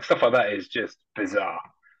like stuff like that is just bizarre.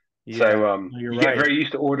 yeah. So No, you're you get right. very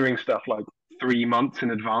used to ordering stuff like 3 months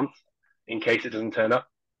in advance in case it doesn't turn up.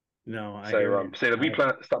 No, I hear So you. so that we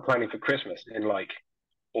start planning for Christmas in like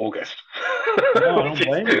August, No, I which don't is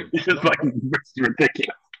blame you. it's I just don't like blame it's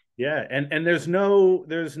ridiculous. Yeah, and there's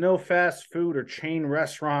no fast food or chain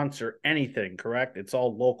restaurants or anything, correct? It's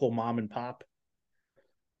all local mom and pop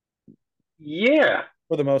Yeah,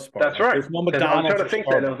 for the most part. that's Like right. there's no I was McDonald's trying or to think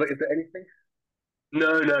then. I was Starbucks. like, is there anything?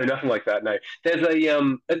 No, no, nothing like that. No, there's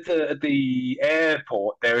a at the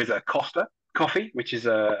airport. There is a Costa Coffee, which is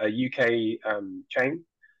a UK chain,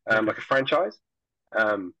 Okay, like a franchise.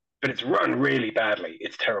 But it's run really badly.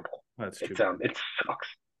 It's terrible. that's too It's bad. it sucks.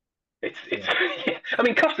 It's. Yeah, Yeah. I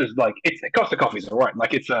mean, Costa's like it's Costa Coffee's all right.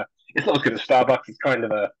 Like it's not as good as Starbucks. It's kind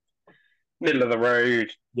of a middle of the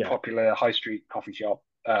road, yeah. popular high street coffee shop.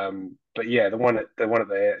 But yeah, the one at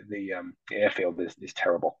the airfield is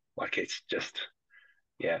terrible. Like it's just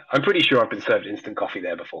yeah. I'm pretty sure I've been served instant coffee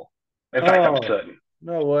there before. In fact, I'm Oh, certain.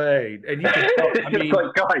 no way. And you can tell. I It's just mean,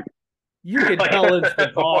 like guys, you can like tell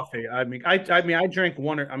instant coffee. I mean, I drank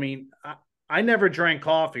one. I mean, I never drank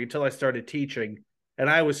coffee until I started teaching, and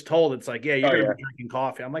I was told it's like, yeah, you're oh gonna yeah, be drinking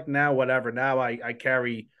coffee. I'm like, now whatever. Now I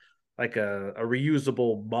carry like a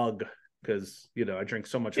reusable mug because I drink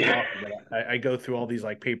so much yeah, coffee that I go through all these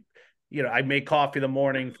like paper. I make coffee in the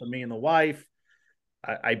morning for me and the wife.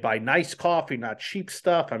 I buy nice coffee, not cheap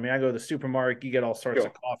stuff. I mean, I go to the supermarket, you get all sorts of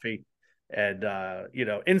sure. coffee and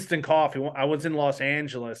instant coffee. I was in Los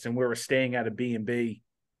Angeles and we were staying at a B&B.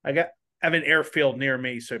 I have an airfield near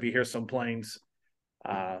me, so if you hear some planes,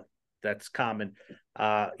 uh that's common.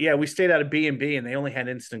 Yeah, we stayed at a B&B and they only had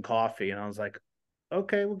instant coffee and I was like,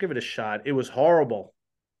 okay, we'll give it a shot. It was horrible.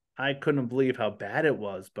 I couldn't believe how bad it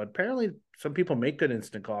was, but apparently some people make good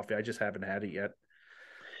instant coffee. I just haven't had it yet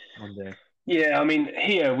one day. Yeah, I mean,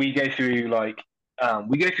 here we go through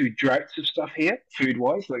droughts of stuff here, food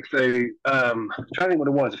wise. Like so, I'm trying to think what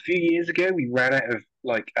it was. A few years ago, we ran out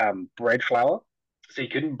of bread flour, so you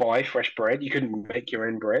couldn't buy fresh bread. You couldn't make your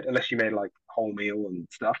own bread unless you made like wholemeal and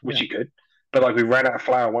stuff, which Yeah. you could. But like we ran out of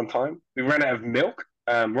flour one time. We ran out of milk.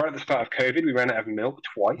 Right at the start of COVID, we ran out of milk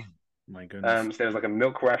twice. Oh, my goodness. So there was like a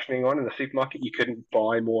milk rationing on in the supermarket. You couldn't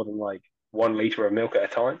buy more than like 1 liter of milk at a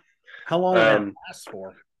time. How long did that Um, last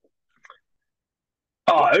for?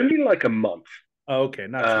 only like a month. Oh, okay,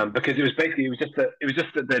 not too. Because it was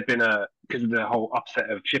just that there'd been a because of the whole upset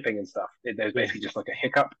of shipping and stuff. There was Yeah. basically just like a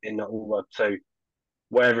hiccup in all the so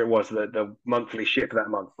wherever it was the monthly ship that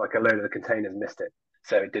month, like a load of the containers missed it,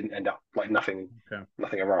 so it didn't end up like Okay.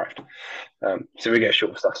 nothing arrived. So we get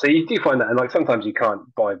short of stuff. So you do find that, and like sometimes you can't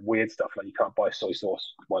buy weird stuff, like you can't buy soy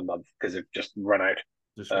sauce 1 month because it just run out.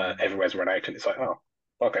 Just run. Everywhere's run out, and it's like oh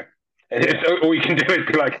okay, and Yeah. all you can do is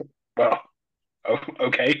be like well oh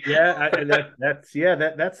okay. Yeah,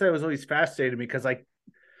 that was always fascinating because like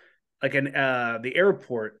in the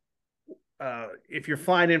airport, if you're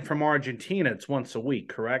flying in from Argentina, it's once a week,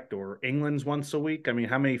 correct? Or England's once a week. I mean,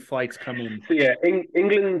 how many flights come in? So yeah,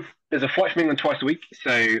 England. There's a flight from England twice a week.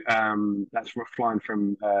 So that's flying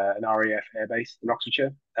from an RAF airbase in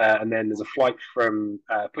Oxfordshire, and then there's a flight from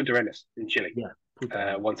Punta Arenas in Chile Yeah,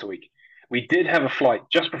 Puta. once a week. We did have a flight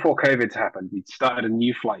just before COVID's happened. We started a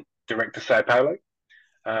new flight direct to Sao Paulo,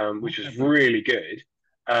 which was Okay. really good.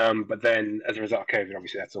 But then, as a result of COVID,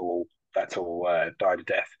 obviously that's all died a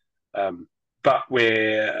death. Um, but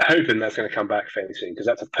we're hoping that's going to come back fairly soon because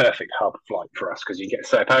that's a perfect hub flight for us because you get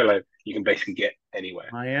Sao Paulo, you can basically get anywhere.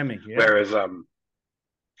 Miami, yeah. Whereas,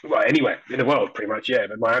 well, anywhere in the world, pretty much, yeah,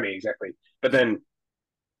 but Miami exactly. But then,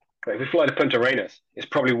 if we fly to Punta Arenas, it's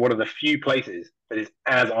probably one of the few places that is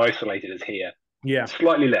as isolated as here, Yeah.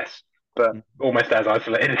 slightly less. but almost as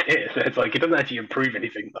isolated as it is. So it's like it doesn't actually improve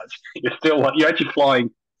anything much. You're still like you're actually flying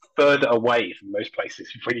further away from most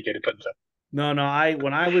places before you go to Punta. No, no.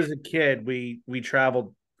 When I was a kid, we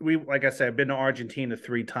traveled. We like I said, I've been to Argentina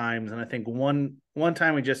 3 times, and I think one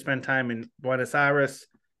time we just spent time in Buenos Aires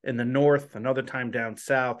in the north, another time down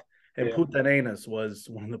south, and Yeah. Punta Arenas was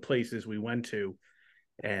one of the places we went to,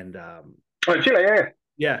 and Oh, Chile,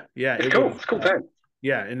 yeah, yeah, it's it cool. was It's a cool town.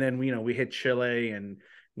 yeah, and then we hit Chile, and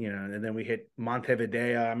and then we hit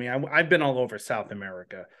Montevideo. I mean, I've been all over South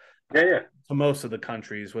America, Yeah, yeah. to most of the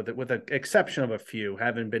countries, with the exception of a few.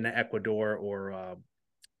 Haven't been to Ecuador or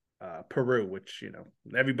Peru, which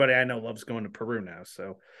everybody I know loves going to Peru now.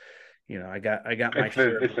 So I got my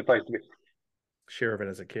It's the place to be. share of it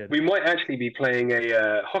as a kid. We might actually be playing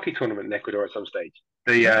a hockey tournament in Ecuador at some stage.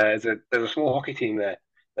 There's a small hockey team there.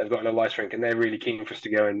 They've got an ice rink, and they're really keen for us to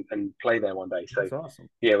go and play there one day. So That's awesome.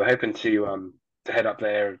 yeah, we're hoping to head up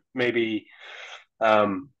there. Maybe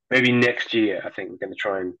next year. I think we're going to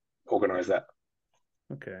try and organize that.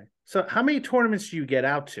 Okay. So how many tournaments do you get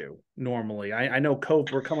out to normally? I know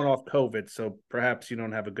we're coming off COVID, so perhaps you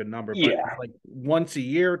don't have a good number, but Yeah, like once a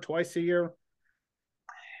year, twice a year?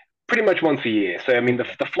 pretty much once a year. So I mean, the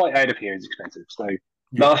flight out of here is expensive. So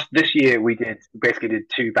Yeah. this year we basically did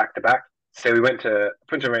two back to back. So we went to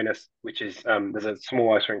Punta Arenas, which is there's a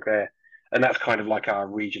small ice rink there, and that's kind of like our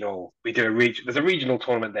regional. We do a region. There's a regional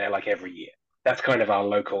tournament there like every year. That's kind of our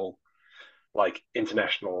local, like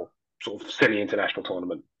international sort of semi-international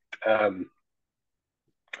tournament. Um,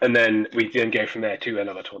 and then we then go from there to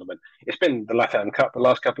another tournament. It's been the LATAM Cup the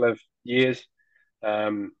last couple of years.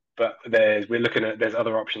 But we're looking at there's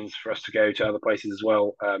other options for us to go to other places as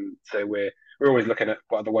well. So we're always looking at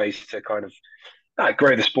what other ways to kind of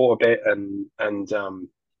grow the sport a bit and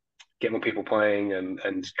get more people playing and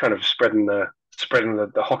kind of spreading the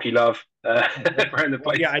hockey love around the Well,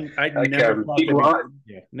 place. yeah, I Like never thought that people are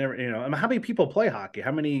yeah, never, I mean, how many people play hockey?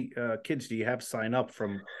 How many kids do you have sign up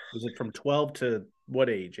is it from 12 to what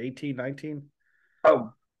age? 18, 19?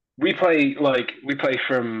 oh we play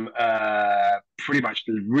from pretty much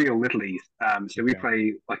the real little leagues. So we Okay.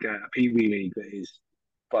 play like a pee wee league that is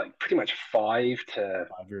like pretty much 5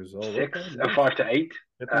 years old. six Okay, or nice. 5 to 8.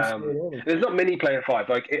 Get them started early. There's not many play at 5.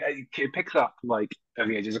 Like it picks up like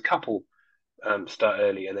early ages. A couple start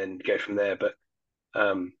early and then go from there. But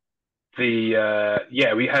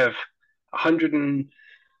the we have 100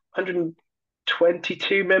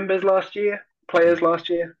 122 members last year, players last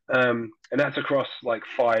year, and that's across like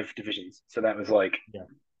 5 divisions. So that was like Yeah.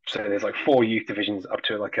 so there's like 4 youth divisions up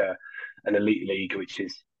to like an elite league, which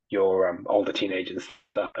is your older teenagers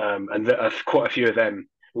stuff, and quite a few of them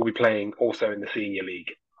will be playing also in the senior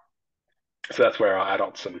league. So that's where our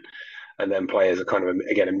adults and then players are kind of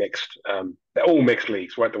again a mixed. They're all mixed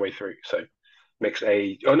leagues right the way through. So mixed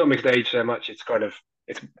age, or not mixed age so much. It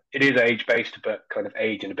is age based, but kind of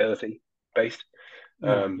age and ability based.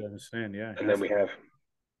 No, I understand. Yeah. And then we have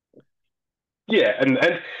and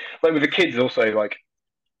like with the kids also like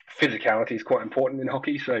physicality is quite important in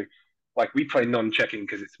hockey. So like we play non-checking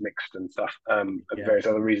because it's mixed and stuff, and various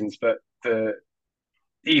other reasons. But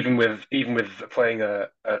even with playing a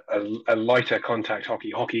lighter contact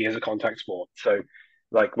hockey is a contact sport. So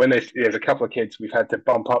like when there's a couple of kids, we've had to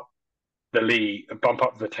bump up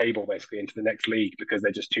the table basically into the next league because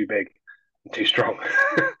they're just too big and too strong.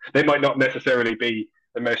 They might not necessarily be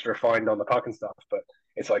the most refined on the puck and stuff, but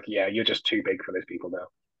it's like, yeah, you're just too big for those people now.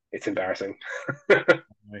 It's embarrassing. I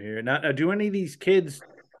hear. Now, do any of these kids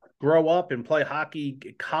grow up and play hockey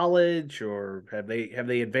at college, or have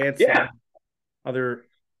they advanced? Yeah. Other.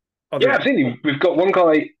 Yeah, absolutely. We've got one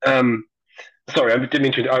guy. Sorry, I didn't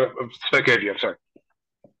mean to. I spoke over you. I'm sorry.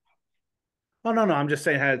 Oh no, I'm just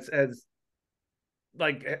saying, has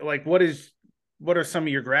like what are some of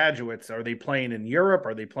your graduates? Are they playing in Europe?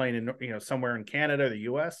 Are they playing in somewhere in Canada, the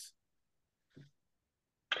U.S.?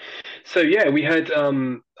 So yeah, we had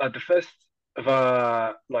the first of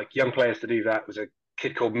our like young players to do that was a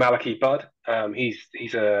kid called Malachi Budd.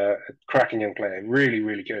 He's a cracking young player, really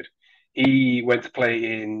really good. He went to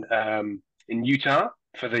play in Utah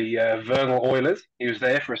for the Vernal Oilers. He was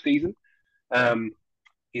there for a season.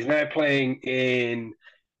 He's now playing in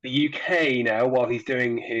the UK now while he's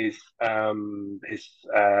doing his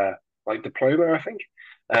like diploma, I think,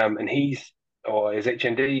 and or his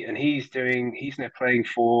HND, and he's now playing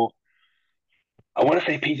for. I want to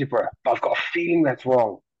say Peterborough, but I've got a feeling that's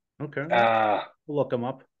wrong. Okay, we'll look him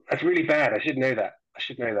up. That's really bad. I should know that.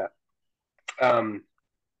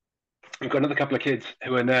 We've got another couple of kids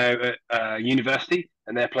who are now at university,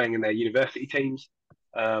 and they're playing in their university teams.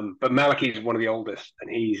 But Malachi's one of the oldest, and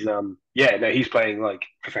he's playing like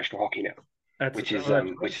professional hockey now. That's that's which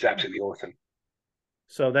great. is absolutely awesome.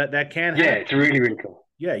 So that can Yeah, happen. it's really really cool.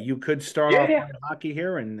 Yeah, you could start Yeah, off yeah, playing hockey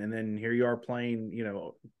here, and then here you are playing,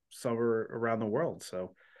 somewhere around the world.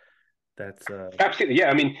 So that's absolutely.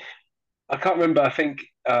 Yeah, I mean, I can't remember. I can't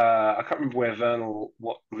remember where Vernal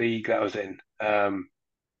what league that was in.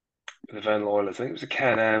 The Vernal Oilers. I think it was the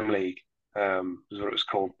Can-Am League. Was what it was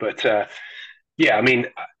called. But yeah, I mean,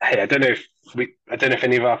 hey, I don't know if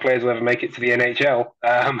any of our players will ever make it to the NHL,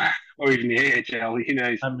 or even the AHL. Who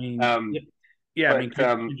knows? I mean, Um, yeah, I mean,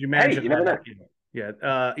 but could you hey, imagine you never like,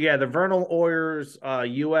 know. yeah, the Vernal Oilers,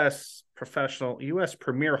 U.S.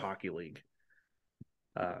 Premier Hockey League,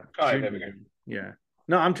 All right, there junior we go. league. Yeah,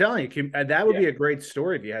 no, I'm telling you, that would Yeah. be a great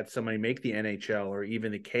story if you had somebody make the NHL or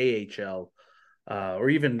even the KHL, or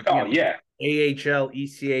even Oh yeah, AHL,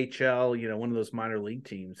 ECHL, one of those minor league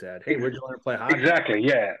teams that, hey, we're going to play hockey. exactly.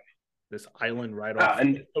 Yeah, This island right off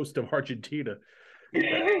and the coast of Argentina.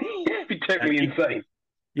 it'd be totally That, insane.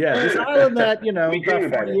 Yeah, this island that, We dream about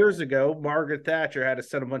about 40 it. years ago, Margaret Thatcher had to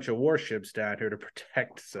send a bunch of warships down here to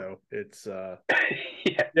protect. So it's Yeah,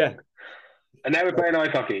 yeah. and now we're playing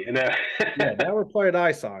ice hockey. And Yeah, now we're playing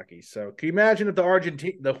ice hockey. So can you imagine if the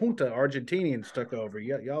Junta Argentinians took over?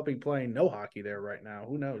 Y'all be playing no hockey there right now.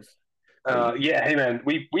 Who knows? But yeah, hey man,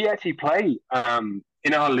 we actually play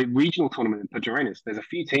in our regional tournament in Punta Arenas. There's a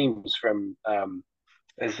few teams from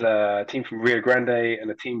there's a team from Rio Grande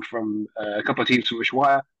and a couple of teams from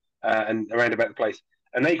Ushuaia and around about the place.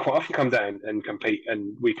 And they quite often come down and compete,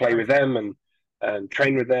 and we play with them and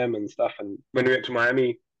train with them and stuff. And when we went to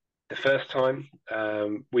Miami the first time,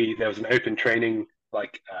 we there was an open training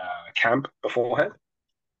camp beforehand,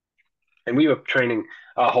 and we were training.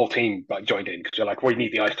 Our whole team like joined in because you're like, we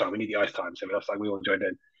need the ice time, we need the ice time. So that's like we all joined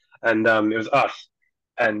in, and it was us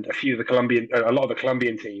and a lot of the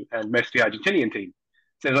Colombian team, and most of the Argentinian team.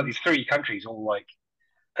 So there's like these three countries all like,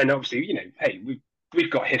 and obviously hey,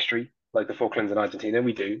 we've got history like the Falklands and Argentina,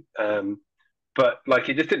 we do. But like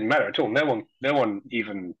it just didn't matter at all. No one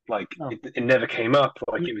even like no, it never came up.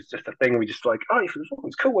 Like it was just a thing. We just like, oh, you're from the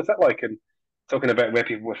Falklands, cool. What's that like? And talking about where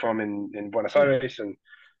people were from in Buenos yeah, Aires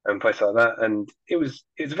and places like that. And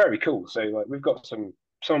it's very cool. So like we've got some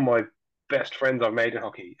of my best friends I've made in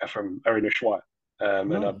hockey are in Ushuaia. And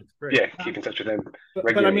no, I it's great. yeah keep in touch with them But I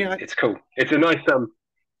regularly. mean, It's cool. It's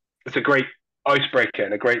a great icebreaker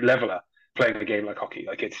and a great leveler playing a game like hockey.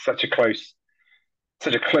 Like it's such a close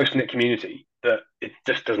knit community that it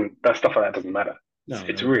just doesn't that stuff like that doesn't matter. no,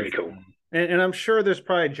 It's it really doesn't. cool. And I'm sure there's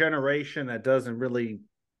probably a generation that doesn't really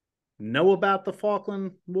know about the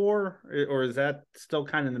Falkland War, or is that still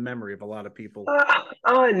kind of in the memory of a lot of people?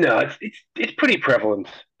 I know it's pretty prevalent.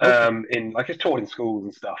 Okay. In like it's taught in schools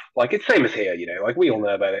and stuff. Like it's same as here, like we all Yeah.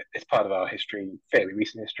 know about it. It's part of our history, fairly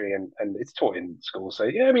recent history, and it's taught in schools. So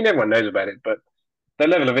yeah, I mean everyone knows about it, but the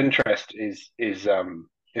level of interest is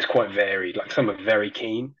quite varied. Like some are very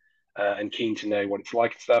keen and keen to know what it's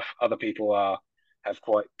like and stuff. Other people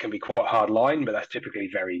can be quite hard line, but that's typically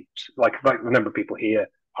very like the number of people here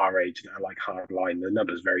our age that are like hard line. The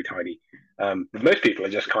number's very tiny. But most people are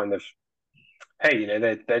just kind of hey,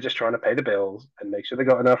 they're just trying to pay the bills and make sure they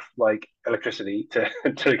got enough like electricity to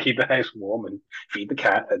to keep the house warm and feed the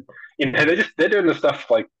cat, and they're doing the stuff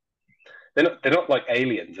like they're not like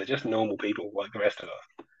aliens. They're just normal people like the rest of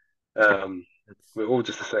us. It's We're all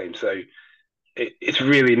just the same. So it's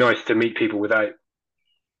really nice to meet people without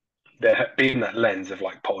there being that lens of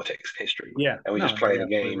like politics and history, yeah, and we no, just you're play the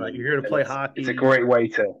absolutely game, right. and You're here to play it's a hockey. great way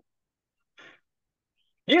to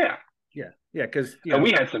yeah. Yeah, because And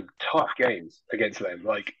we had some tough games against them.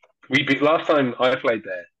 Like we beat last time I played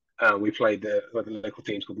there. We played one of the local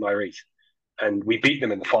teams called Nyrese, and we beat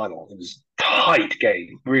them in the final. It was a tight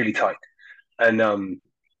game, really tight. And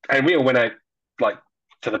we all went out like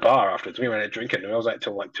to the bar afterwards. We went out drinking, and I was out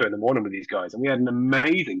till like 2 in the morning with these guys, and we had an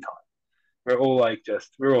amazing time. We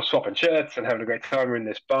were all swapping shirts and having a great time. We were in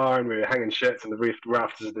this bar, and we were hanging shirts on the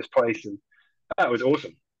rafters of this place, and that was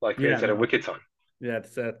awesome. Like we yeah, just had a no, wicked time. yeah,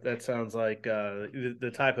 that sounds like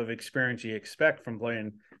the type of experience you expect from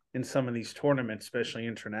playing in some of these tournaments, especially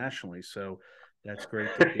internationally. So that's great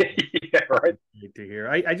to hear. Yeah, right. Great to hear.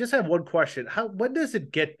 I just have one question. When does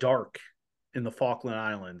it get dark in the Falkland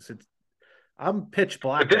Islands? I'm pitch At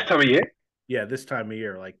black this out. time of year, Yeah, this time of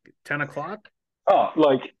year, like 10 o'clock. oh,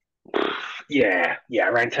 like yeah,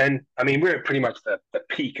 around 10. I mean, we're at pretty much the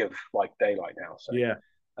peak of like daylight now. So Yeah,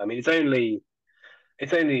 I mean, it's only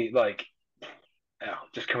like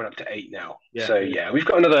just coming up to 8 now. yeah, So yeah, yeah, we've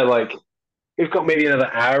got maybe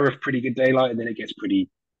another hour of pretty good daylight, and then it gets pretty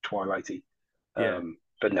twilighty. yeah.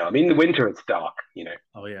 But no, I mean, in the winter it's dark,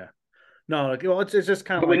 Oh yeah. No, like, well, it's just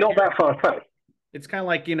kind of but we're like not that far south. It's kind of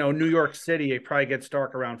like, New York City, it probably gets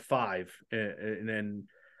dark around 5. And then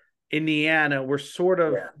Indiana, we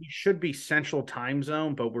should be central time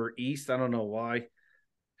zone, but we're east. I don't know why.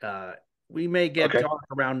 Uh, we may get Okay. dark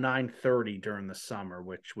around 9:30 during the summer,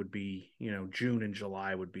 which would be, June and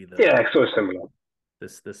July would be Yeah, sort of similar.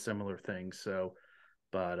 this similar thing. So,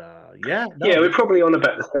 but yeah, Yeah, no, we're probably on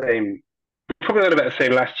about the same. Probably on about the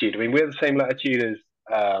same latitude. I mean, we're the same latitude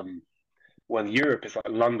as when Europe is like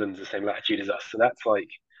London's the same latitude as us. So that's like,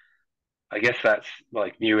 I guess that's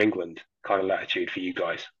like New England kind of latitude for you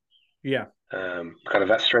guys. yeah, Kind of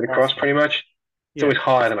that straight across, Boston, pretty much. It's yeah, always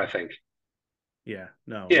higher than I think. yeah,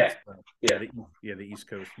 no, Yeah, it's yeah. the East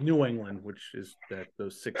Coast, New England, which is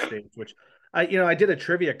those 6 states. Which I did a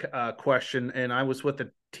trivia question, and I was with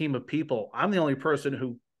a team of people. I'm the only person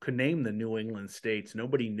who could name the New England states.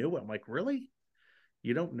 Nobody knew it. I'm like, really?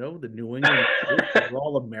 You don't know the New England states? We're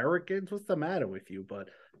all Americans. What's the matter with you? But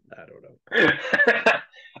I don't know.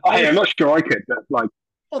 I'm not sure I could, but like,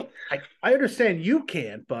 Well, I understand you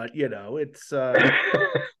can't, but it's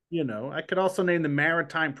I could also name the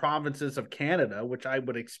maritime provinces of Canada, which I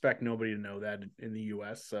would expect nobody to know that in the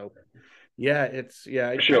U.S. So, yeah,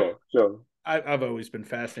 sure, sure. I've always been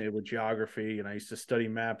fascinated with geography, and I used to study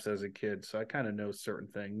maps as a kid, so I kind of know certain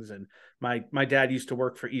things. And my dad used to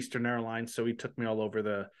work for Eastern Airlines, so he took me all over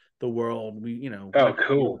the world. We Oh, went.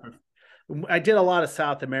 cool. I did a lot of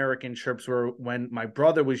South American trips. Where when my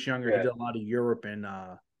brother was younger, he Yeah. did a lot of Europe and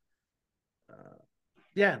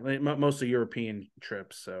yeah, mostly European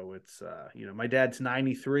trips. So it's my dad's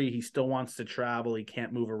 93. He still wants to travel. He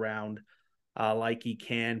can't move around like he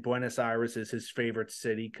can. Buenos Aires is his favorite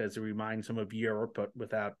city because it reminds him of Europe, but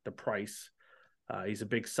without the price. He's a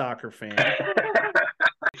big soccer fan.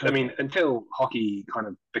 I mean, until hockey kind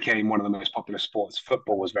of became one of the most popular sports,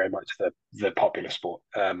 football was very much the popular sport.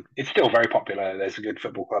 It's still very popular. There's a good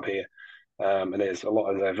football club here, and there's a lot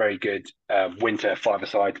of very good winter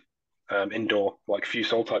five-a-side indoor like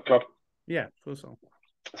futsal type club. Yeah, so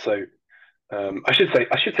So I should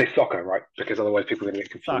say soccer, right? Because otherwise people are going to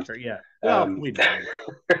get confused. soccer. Yeah. Well, Um, we know.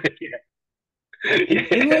 yeah.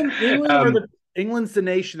 England's the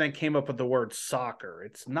nation that came up with the word soccer.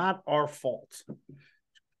 It's not our fault.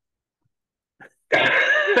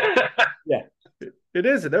 Yeah, it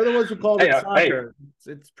isn't. They're the ones who called it soccer.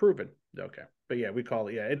 Hey. It's proven. Okay, but yeah, we call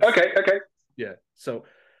it. Yeah, Okay. yeah. So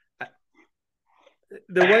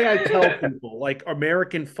the way I tell people, like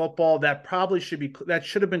American football, that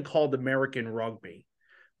should have been called American rugby,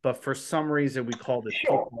 but for some reason we called it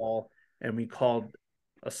Sure. football and we called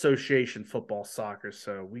association football soccer.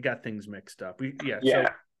 So we got things mixed up. So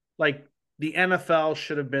like the NFL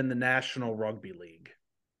should have been the National Rugby League.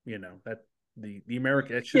 That the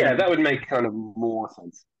American. It should That would make kind of more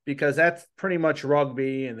sense. because that's pretty much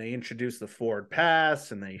rugby, and they introduced the forward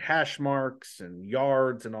pass and the hash marks and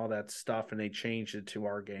yards and all that stuff, and they changed it to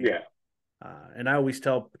our game. Yeah. And I always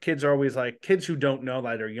tell kids are always like, kids who don't know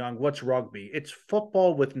that are young, what's rugby? It's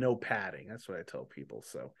football with no padding. That's what I tell people.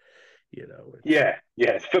 So,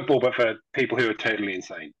 It's football, but for people who are totally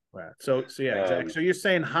insane. Right. So yeah, exactly. So you're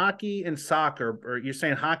saying hockey and soccer, or you're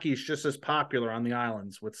saying hockey is just as popular on the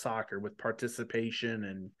islands with soccer, with participation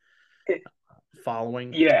and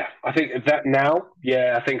following? Yeah, I think that now.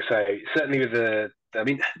 Yeah, I think so. Certainly with I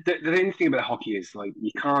mean, the interesting thing about hockey is like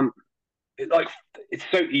you can't. It's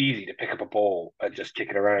so easy to pick up a ball and just kick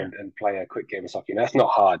it Yeah. around and play a quick game of hockey. And that's not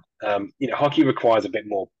hard. Hockey requires a bit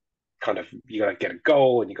more kind of. You got to get a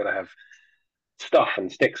goal and you got to have stuff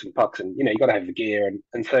and sticks and pucks and you got to have the gear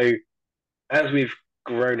and so as we've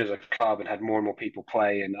grown as a club and had more and more people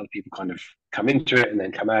play and other people kind of come into it and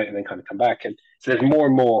then come out and then kind of come back and so there's more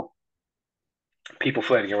and more people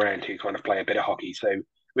floating around who kind of play a bit of hockey. So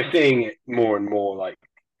we're seeing it more and more like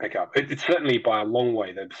pick up. It's certainly by a long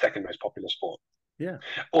way the second most popular sport. Yeah.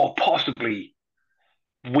 Or possibly,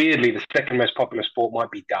 weirdly, the second most popular sport might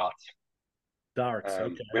be darts. Darts.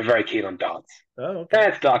 Okay. We're very keen on darts. Oh, okay.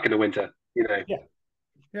 It's dark in the winter, Yeah.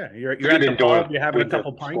 Yeah. You're Good at the indoor pub, you're having a winter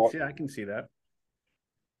couple pints. sport. Yeah, I can see that.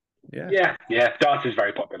 Yeah. Yeah. Darts is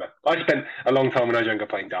very popular. I spent a long time when I was younger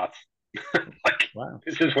playing darts. Wow.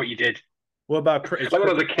 This is what you did. What about cricket? Like when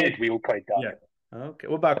I was a kid, we all played darts. Yeah. Okay.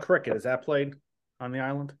 What about cricket? Is that played on the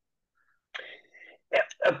island? Yeah,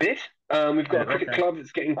 a bit. We've got a cricket club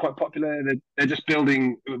that's getting quite popular. They're just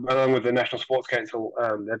building, along with the National Sports Council,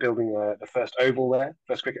 they're building the first oval there,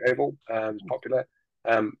 first cricket oval. It's popular.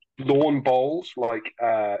 Lawn bowls,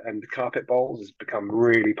 and the carpet bowls, has become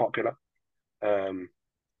really popular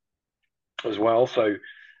as well. So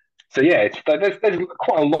yeah, there's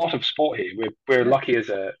quite a lot of sport here. We're lucky as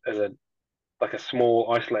a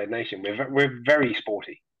small isolated nation. We're very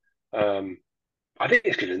sporty. I think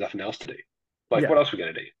it's because there's nothing else to do. Like, Yeah. what else are we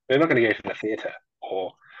going to do? We're not going to go to the theatre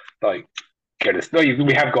or like go to. No,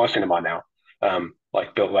 we have got a cinema now,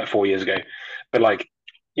 like built like 4 years ago. But like,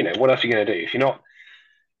 what else are you going to do if you're not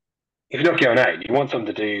going out? You want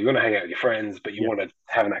something to do. You want to hang out with your friends, but you Yeah. want to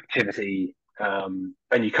have an activity, and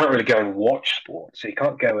you can't really go and watch sports. So you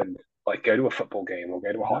can't go and like go to a football game or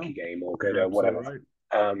go to a hockey No, game or go you're to absolutely whatever.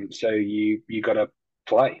 right. So you got to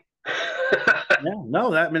play. Yeah,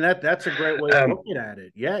 no, that I mean that's a great way of um, looking at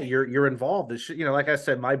it. Yeah, you're involved. Like I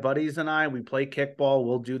said, my buddies and I, we play kickball.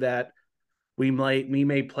 We'll do that. We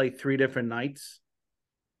may play 3 different nights.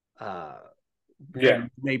 Uh, yeah, we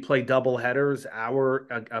may play double headers, hour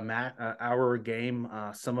a game.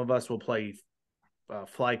 Some of us will play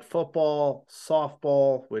flag football,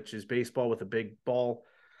 softball, which is baseball with a big ball.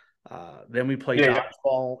 Then we play yeah,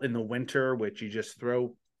 dodgeball in the winter, which you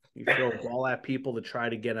throw a ball at people to try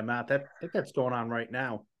to get them out. I think that's going on right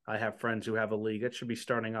now. I have friends who have a league. It should be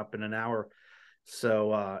starting up in an hour.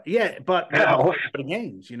 So yeah, but we also yeah. have the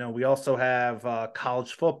games. We also have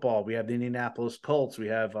college football. We have the Indianapolis Colts. We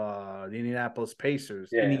have the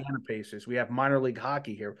Yeah. Indiana Pacers. We have minor league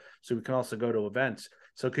hockey here, so we can also go to events.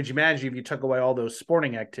 So could you imagine if you took away all those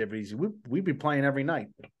sporting activities? We'd be playing every night,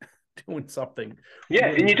 doing something. Yeah,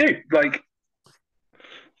 and you do like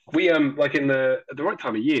we like in the at the right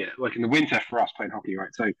time of year, like in the winter for us playing hockey,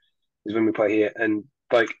 right? So is when we play here, and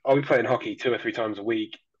like I'll be playing hockey 2 or 3 times a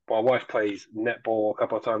week. My wife plays netball a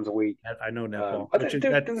couple of times a week. I know netball, I which don't, is do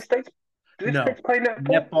the that's states no, play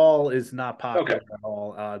netball? netball is not Okay, popular at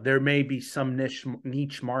all. There may be some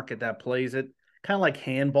niche market that plays it, kind of like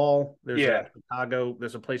handball. yeah,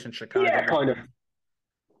 There's a place in Chicago, yeah, kind of,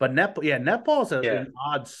 but netball is yeah, an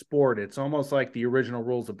odd sport. It's almost like the original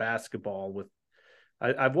rules of basketball.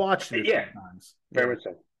 I've watched it a few yeah, times. very Yeah, much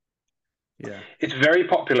so. yeah, It's very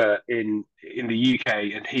popular in the UK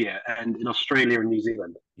and here, and in Australia and New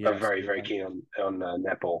Zealand are yes, very very yeah. keen on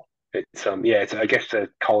netball. It's yeah, it's I guess a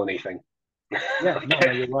colony thing. Yeah,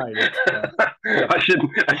 no, you're right. It's yeah, I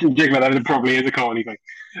shouldn't jig about that. It probably is a colony thing.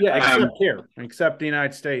 yeah. Um, Except the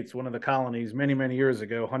United States, one of the colonies, many years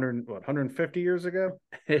ago, 150 years ago,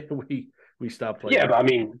 we stopped playing yeah, but I netball.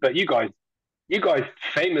 mean, but you guys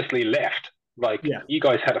famously left. Like Yeah, you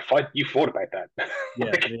guys had a fight. You fought about that. yeah,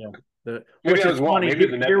 Like yeah. maybe Which that is was what. funny. Maybe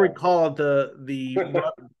it was a Here we netball. call it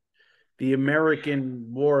the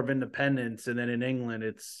American War of Independence, and then in England,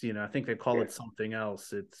 I think they call Yeah, it something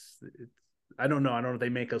else. It's I don't know. I don't know if they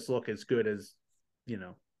make us look as good as you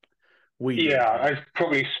know we did. yeah. I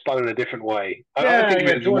probably spun in a different way. I Yeah, think of yeah.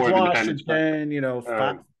 it as a war of independence, but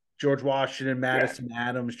um, George Washington, yeah, Madison,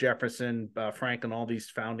 Adams, Jefferson, Franklin, all these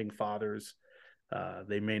founding fathers.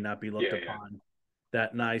 They may not be looked yeah, yeah. upon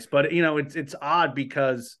that nice, but it's odd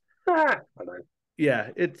because I know. yeah,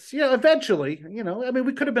 it's eventually, I mean,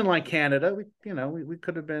 we could have been like Canada. We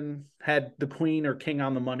could have been had the Queen or King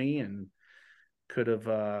on the money and could have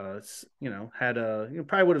had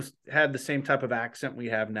probably would have had the same type of accent we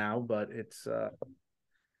have now, but it's uh,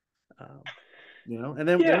 and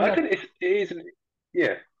then Yeah, we I have. think it is.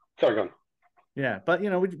 Yeah, sorry, go on. Yeah, but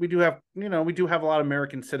we do have a lot of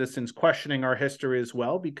American citizens questioning our history as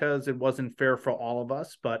well because it wasn't fair for all of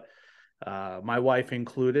us, but my wife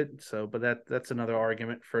included. So, but that's another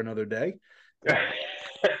argument for another day.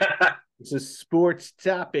 This is sports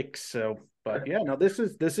topics. So, but yeah, no, this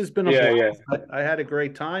has been a Yeah, blast. yeah. I had a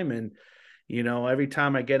great time, and every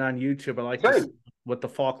time I get on YouTube, I like to see Same. what the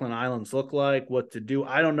Falkland Islands look like, what to do.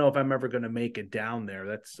 I don't know if I'm ever going to make it down there.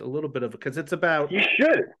 That's a little bit of because You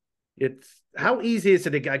should. it's how easy is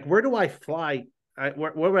it to like where do I fly?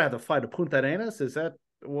 Where would I have to fly to Punta Arenas? Is that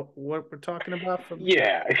what we're talking about? From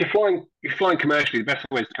Yeah, if you're flying commercially, the best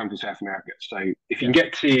way is to come to South America. So if you yeah, can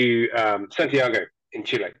get to Santiago in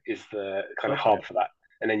Chile is the kind of okay. hub for that,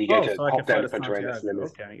 and then you go Oh, to so I can hop fly down to to Punta Arenas, Santiago. and then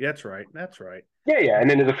there's Okay, that's right. That's right. yeah, and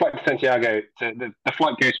then there's a flight to Santiago. The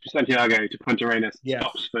flight goes to Santiago to Punta Arenas, Yes.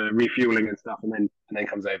 stops for refueling and stuff, and then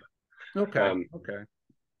comes over. Okay. Um, Okay.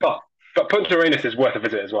 but Punta Arenas is worth a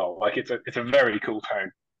visit as well. Like it's a very cool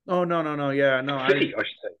town, Oh no no no yeah no I city I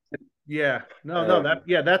should say. yeah no Um,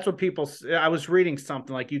 that's what people. I was reading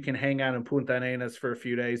something like you can hang out in Punta Arenas for a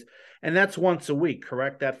few days, and that's once a week,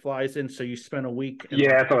 correct? That flies in, so you spend a week in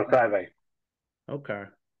yeah, it's on a Saturday. okay,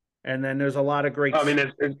 and then there's a lot of great. I mean,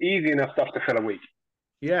 there's easy enough stuff to fill a week,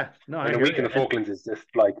 Yeah, no, I and a hear week in you. the Falklands is just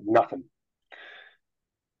like nothing.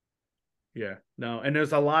 Yeah, no, and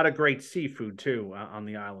there's a lot of great seafood too on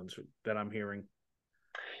the islands that I'm hearing.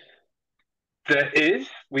 There is.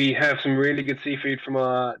 We have some really good seafood from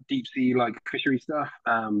our deep sea like fishery stuff.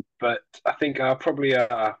 But I think yeah,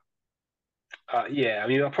 I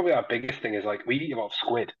mean probably our biggest thing is like we eat a lot of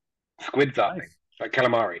squid. Squid's our thing, Nice. like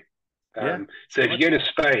calamari. Yeah, So I if you like go that. to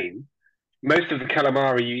Spain, most of the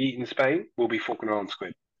calamari you eat in Spain will be Falkland Island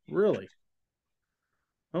squid. Really?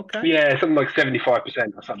 Okay. Yeah, something like 75%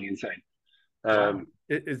 or something insane. Wow.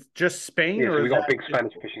 It's just Spain, Yeah, or so is we got a that, big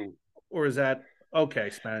Spanish fishing. or is that okay?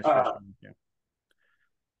 Spanish Uh, fishing. Yeah.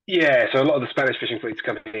 yeah, so a lot of the Spanish fishing fleets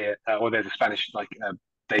come here, or there's a Spanish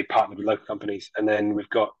they partner with local companies, and then we've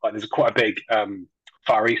got like there's quite a big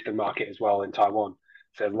Far Eastern market as well in Taiwan.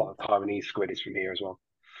 So a lot of Taiwanese squid is from here as well.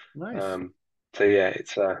 Nice. Um, so yeah,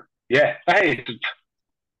 it's yeah. Hey,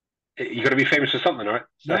 you got to be famous for something, right?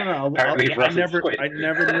 So No, no, apparently for us, it's squid. I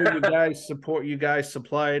never knew you guys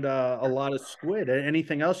supplied a lot of squid.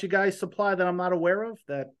 Anything else you guys supply that I'm not aware of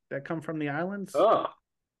that come from the islands? Oh,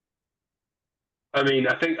 I mean,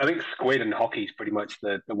 I think squid and hockey is pretty much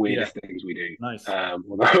the Yeah, weirdest things we do. nice.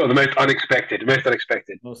 Or the most unexpected, most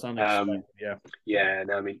unexpected. Most Um, unexpected. Yeah. yeah,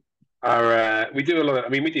 no, I mean, our we do a lot of, I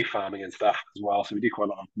mean, we do farming and stuff as well, so we do quite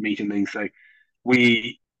a lot of meat and things. So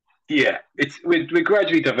we, yeah, we're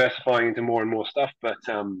gradually diversifying into more and more stuff, but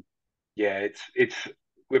yeah, it's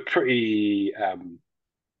we're pretty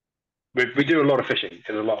we do a lot of fishing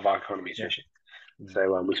because a lot of our economy is Yeah. fishing.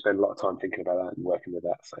 So we spend a lot of time thinking about that and working with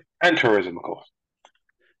that. So and tourism, of course.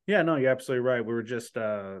 Yeah, no, you're absolutely right. We were just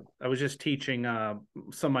I was just teaching some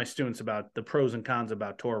of my students about the pros and cons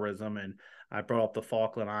about tourism, and I brought up the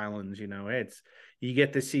Falkland Islands. You know, it's you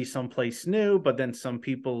get to see someplace new, but then some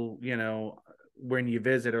people, you know, when you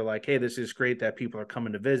visit are like, hey, this is great that people are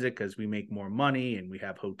coming to visit because we make more money and we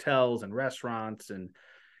have hotels and restaurants and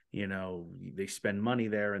you know they spend money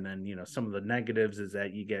there. And then, you know, some of the negatives is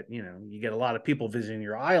that you get a lot of people visiting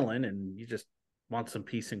your island and you just want some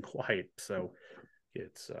peace and quiet. So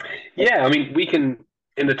it's Yeah, I mean, we can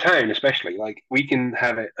in the town, especially like we can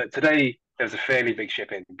have it today. There's a fairly big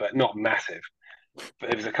ship in, but not massive. But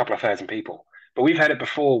it was a couple of thousand people. But we've had it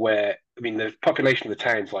before where I mean, the population of the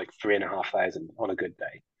town's like 3,500 on a good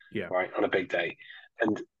day, yeah, right? On a big day,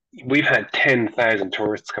 and we've had 10,000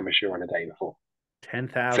 tourists come ashore on a day before. So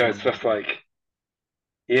 10,000. it's just like,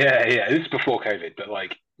 yeah, yeah. This is before COVID, but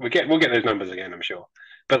like we'll get those numbers again, I'm sure.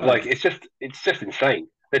 But Oh, like it's just insane.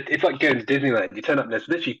 It's like going to Disneyland. You turn up and there's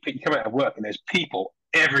literally you come out of work and there's people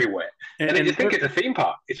everywhere, and they and just think it's a theme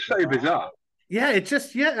park. It's so bizarre. yeah, it's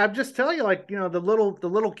just I'm just telling you, like, you know, the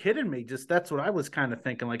little kid in me, just that's what I was kind of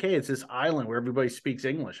thinking, like, hey, it's this island where everybody speaks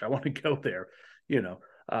English. I want to go there, you know.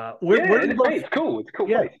 Where Yeah, do and most, hey, it's cool. It's a cool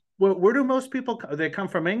yeah, place. where do most people they come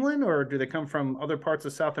from? England, or do they come from other parts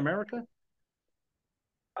of South America?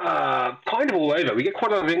 Kind of all over. We get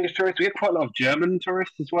quite a lot of English tourists. We get quite a lot of German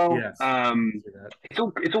tourists as well. Yes. See that.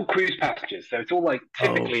 It's all cruise passengers, so it's all like Oh,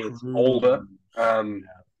 typically it's cruise. older. Um,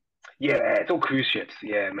 Yeah. yeah, it's all cruise ships.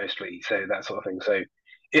 Yeah, mostly. So that sort of thing. So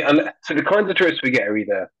so the kinds of tourists we get are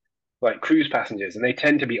either like cruise passengers, and they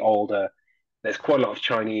tend to be older. There's quite a lot of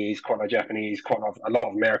Chinese, quite a lot of Japanese, quite a lot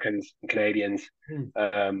of Americans and Canadians. Hmm.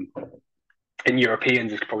 Um, and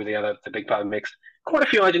Europeans is probably the big part of the mix. Quite a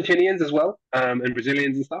few Argentinians as well, and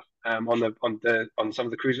Brazilians and stuff on some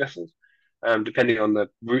of the cruise vessels, depending on the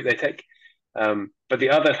route they take. But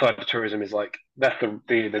the other side of tourism is like that's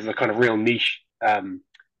there's a kind of real niche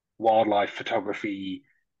wildlife photography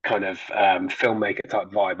kind of filmmaker type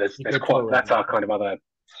vibe. There's quite that's Ecotourism. our kind of other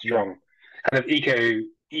Yeah. strong kind of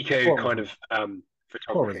eco kind Tourism. of Tourism.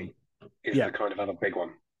 photography is Yeah. the kind of other big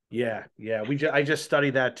one. Yeah. Yeah. I just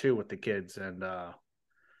studied that too with the kids, and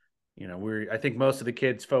you know, I think most of the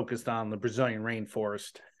kids focused on the Brazilian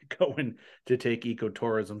rainforest going to take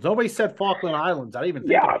ecotourism. Nobody said Falkland Islands. I didn't even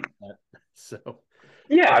think Yeah, about that. So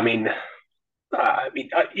yeah.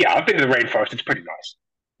 Yeah. I've been to the rainforest. It's pretty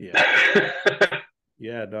yeah. nice.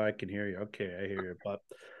 Yeah, no, I can hear you. Okay, I hear you. But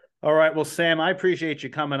all right. Well, Sam, I appreciate you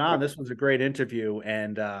coming on. This was a great interview,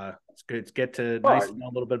 and it's good to get to All nice right. to know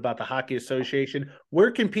a little bit about the Hockey Association. Where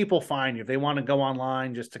can people find you if they want to go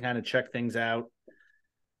online just to kind of check things out?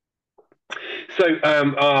 So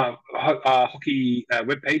our hockey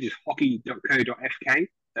webpage is hockey.co.fk.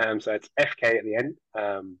 So it's FK at the end,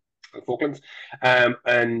 Falklands. And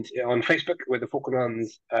on Facebook, we're the Falkland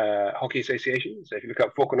Islands Hockey Association. So if you look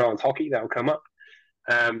up Falkland Islands Hockey, that will come up.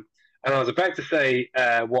 And I was about to say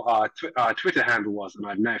what our Twitter handle was, and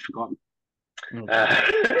I've now forgotten, Okay.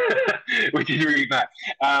 uh, which is really bad.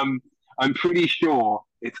 I'm pretty sure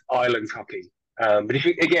it's Islands Hockey. But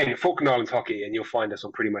again, Falkland Islands Hockey, and you'll find us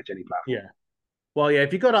on pretty much any platform. Yeah. Well, yeah.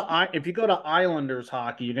 If you go to Islanders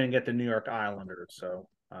hockey, you're going to get the New York Islanders. So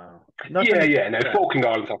nothing. Yeah. No, Yeah. Falkland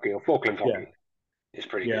Islands Hockey or Falklands Yeah. Hockey is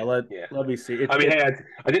pretty Yeah. good. Yeah. Let me see. It's I mean, hey,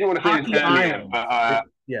 I didn't want to say this Hockey earlier, Island. but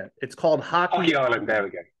Yeah. It's called Hockey Hockey Island. There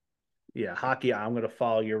Island. we go. Yeah. Hockey. I'm going to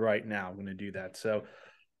follow you right now. I'm going to do that. So,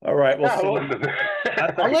 all right. Well, Oh, Sam,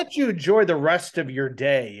 awesome. I'll let you enjoy the rest of your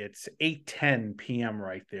day. It's 8:10 p.m.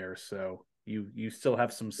 right there. So You still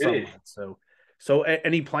have some It is. sunlight. So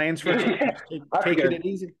any plans for I have to taking go. it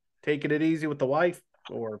easy? Taking it easy with the wife,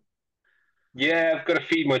 or Yeah, I've got to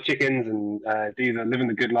feed my chickens and do the living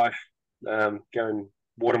the good life. Go and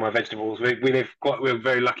water my vegetables. We're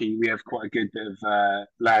very lucky. We have quite a good bit of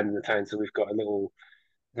land in the town, so we've got a little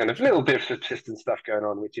bit of subsistence stuff going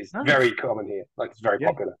on, which is nice. very common here. Like it's very Yeah.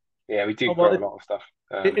 popular. Yeah, we do Oh, well, grow a lot of stuff.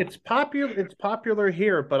 it's popular. It's popular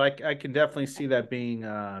here, but I can definitely see that being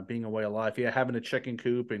a way of life. Yeah, having a chicken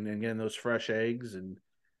coop and getting those fresh eggs and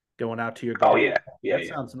going out to your Oh garden. yeah, yeah, That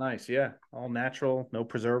yeah. sounds nice. Yeah, all natural, no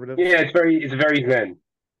preservatives. Yeah, it's very zen.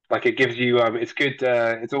 Like it gives you it's good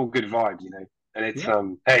it's all good vibes, And it's Yeah.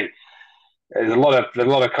 hey, there's a lot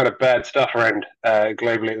of kind of bad stuff around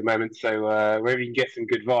globally at the moment. So wherever you can get some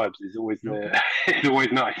good vibes is always Okay. it's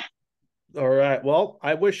always nice. All right. Well,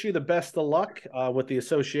 I wish you the best of luck with the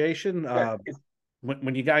association. Yeah,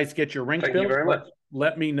 When you guys get your rink thank you built, very much.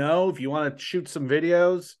 let me know if you want to shoot some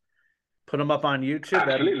videos, put them up on YouTube.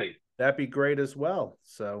 Absolutely. That'd be great as well.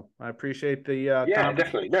 So I appreciate the Yeah,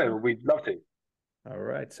 definitely. No, conversation. we'd love to. All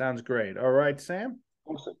right. Sounds great. All right, Sam.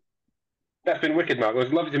 Awesome. That's been wicked, Mark. It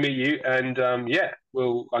was lovely to meet you, and yeah,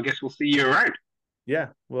 I guess we'll see you around.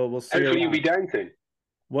 Yeah. Well, we'll see you Hopefully, you'll be around. down soon.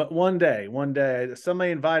 What one day,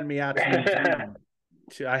 somebody invited me out to New Zealand.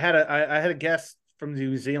 I had a guest from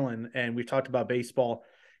New Zealand, and we talked about baseball.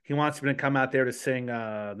 He wants me to come out there to sing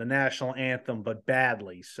the national anthem, but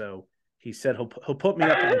badly. So he said he'll put me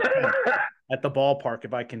up in the tent at the ballpark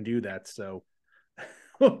if I can do that. So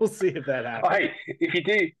we'll see if that happens. Hey,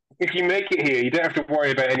 if you make it here, you don't have to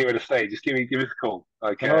worry about anywhere to stay. Just give us a call.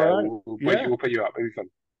 Like All right. Yeah. we'll put you up. It'll be fun.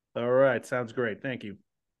 All right. Sounds great. Thank you.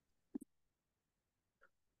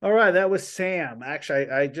 All right, that was Sam. Actually,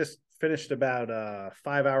 I just finished about a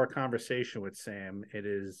 5 hour conversation with Sam. It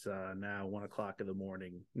is now 1 o'clock in the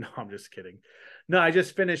morning. No, I'm just kidding. No, I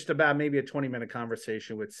just finished about maybe a 20-minute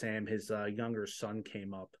conversation with Sam. His younger son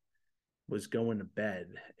came up, was going to bed.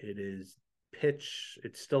 It is pitch.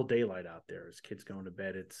 It's still daylight out there. His kid's going to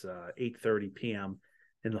bed. It's 8:30 p.m.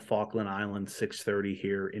 in the Falkland Islands, 6:30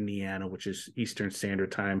 here, Indiana, which is Eastern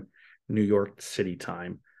Standard Time, New York City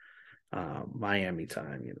time. Miami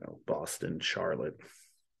time, Boston, Charlotte,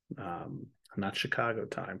 not Chicago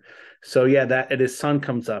time. So yeah, that and his son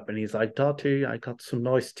comes up and he's like, "Daughter, I got some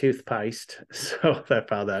nice toothpaste." So I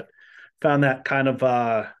found that kind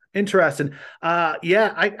of interesting.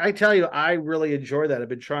 Yeah, I tell you, I really enjoy that. I've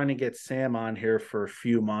been trying to get Sam on here for a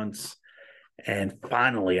few months, and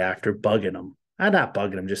finally, after bugging him, I'm not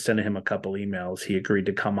bugging him, just sending him a couple emails, he agreed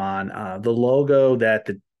to come on. The logo that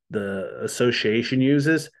the association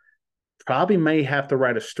uses. Probably may have to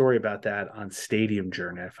write a story about that on Stadium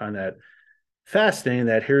Journey. I find that fascinating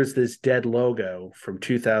that here's this dead logo from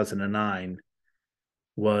 2009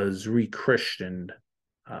 was rechristened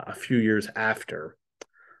a few years after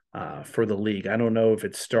for the league. I don't know if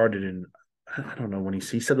it started I don't know when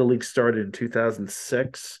he said the league started in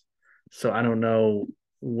 2006. So I don't know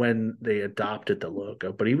when they adopted the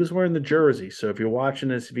logo, but he was wearing the jersey. So if you're watching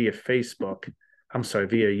this via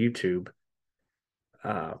YouTube,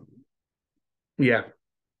 yeah,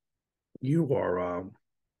 you are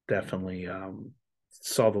definitely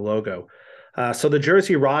saw the logo. So the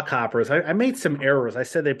Jersey Rockhoppers, I made some errors. I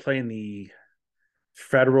said they play in the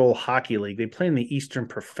Federal Hockey League. They play in the Eastern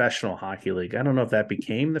Professional Hockey League. I don't know if that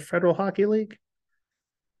became the Federal Hockey League.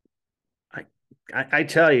 I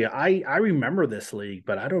tell you, I remember this league,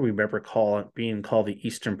 but I don't remember being called the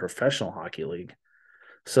Eastern Professional Hockey League.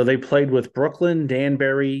 So they played with Brooklyn,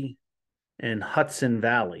 Danbury, and Hudson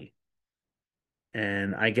Valley.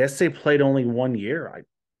 And I guess they played only 1 year.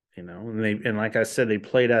 And like I said, they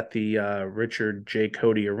played at the Richard J.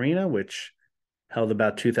 Cody Arena, which held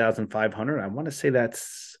about 2,500. I want to say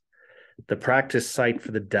that's the practice site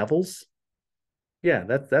for the Devils. Yeah,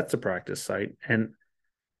 that's a practice site. And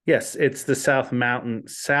yes, it's the South Mountain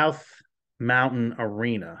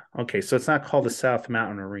Arena. Okay, so it's not called the South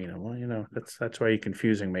Mountain Arena. Well, that's why you're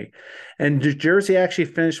confusing me. And New Jersey actually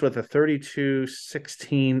finished with a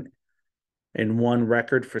 32-16 in one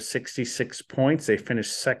record for 66 points. They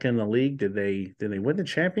finished second in the league. Did they win the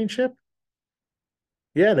championship?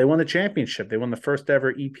 Yeah, they won the championship. They won the first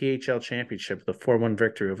ever EPHL championship, the 4-1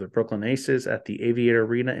 victory over the Brooklyn Aces at the Aviator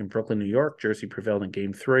Arena in Brooklyn, New York. Jersey prevailed in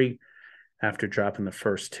game 3 after dropping the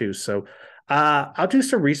first 2. So I'll do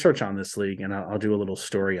some research on this league and I'll do a little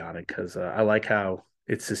story on it because I like how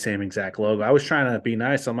it's the same exact logo. I was trying to be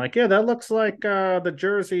nice. I'm like, yeah, that looks like the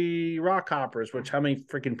Jersey Rockhoppers, which how many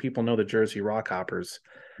freaking people know the Jersey Rockhoppers?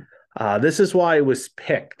 This is why it was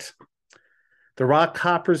picked. The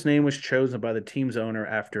Rockhoppers name was chosen by the team's owner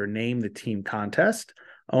after a name the team contest.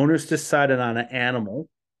 Owners decided on an animal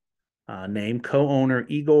name, co-owner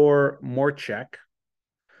Igor Morchek.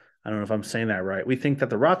 I don't know if I'm saying that right. We think that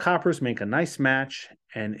the Rockhoppers make a nice match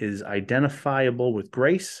and is identifiable with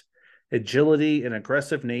grace, agility, and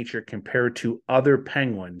aggressive nature compared to other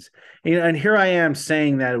penguins. And here I am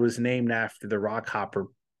saying that it was named after the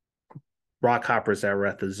Rockhoppers that were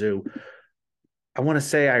at the zoo. I want to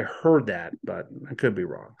say I heard that, but I could be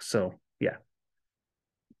wrong. So, yeah.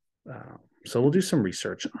 So we'll do some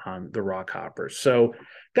research on the Rockhoppers. So,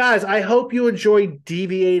 guys, I hope you enjoyed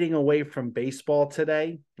deviating away from baseball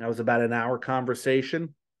today. That was about an hour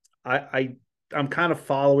conversation. I'm kind of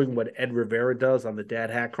following what Ed Rivera does on the Dad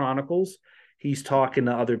Hat Chronicles. He's talking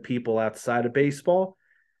to other people outside of baseball.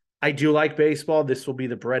 I do like baseball. This will be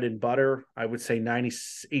the bread and butter. I would say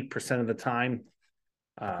 98% of the time.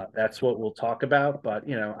 That's what we'll talk about. But,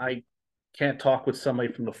 I can't talk with somebody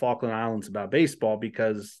from the Falkland Islands about baseball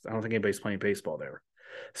because I don't think anybody's playing baseball there.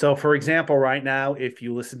 So, for example, right now, if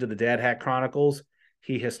you listen to the Dad Hat Chronicles,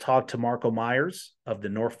 he has talked to Marco Myers of the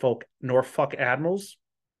Norfolk Admirals.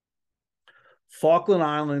 Falkland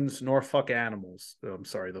Islands, Norfolk Animals. I'm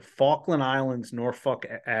sorry, the Falkland Islands, Norfolk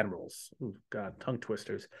Admirals. Oh, God, tongue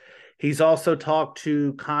twisters. He's also talked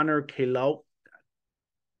to Connor Kalo.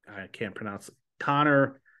 I can't pronounce it.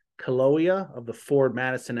 Connor Kaloia of the Ford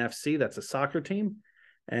Madison FC. That's a soccer team.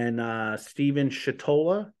 And Steven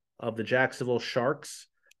Shatola of the Jacksonville Sharks,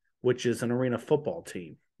 which is an arena football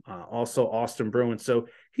team. Also Austin Bruins. So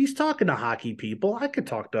he's talking to hockey people. I could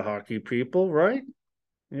talk to hockey people, right?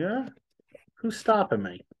 Yeah. Who's stopping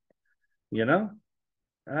me?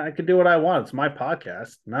 I could do what I want. It's my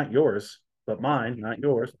podcast, not yours, but mine. Not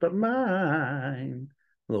yours, but mine.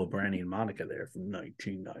 Little Brandy and Monica there from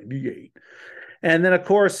 1998. And then, of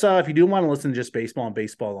course, if you do want to listen to just baseball and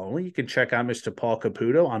baseball only, you can check out Mr. Paul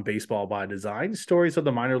Caputo on Baseball by Design, stories of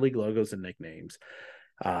the minor league logos and nicknames.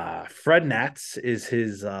 Fred Nats is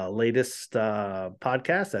his latest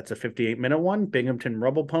podcast. That's a 58-minute one. Binghamton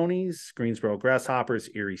Rubble Ponies, Greensboro Grasshoppers,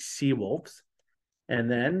 Erie Seawolves. And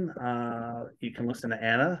then you can listen to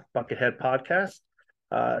Anna, Buckethead Podcast.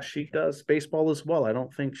 She does baseball as well. I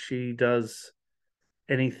don't think she does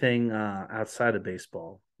anything outside of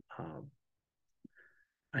baseball.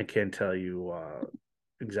 I can't tell you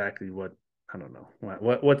exactly what, I don't know.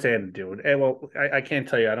 What's Anna doing? Well, I can't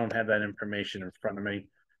tell you. I don't have that information in front of me.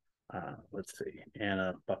 Let's see.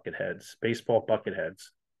 Anna Bucketheads. Baseball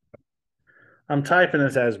Bucketheads. I'm typing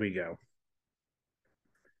this as we go.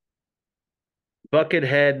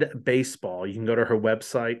 Buckethead Baseball. You can go to her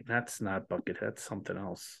website. That's not Buckethead. That's something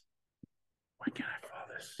else. Why can't I follow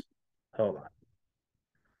this? Hold on.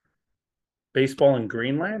 Baseball in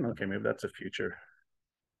Greenland? Okay, maybe that's a future.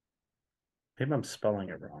 Maybe I'm spelling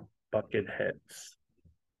it wrong. Bucketheads.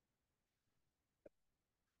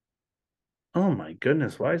 Oh my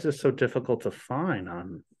goodness. Why is this so difficult to find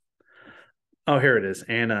on? Oh, here it is.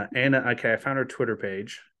 Anna. Okay, I found her Twitter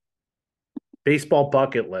page. Baseball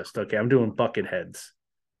bucket list. Okay, I'm doing Bucketheads.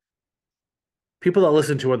 People that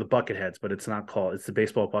listen to her are the Bucketheads, but it's not called. It's the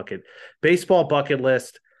baseball bucket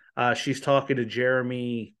list. She's talking to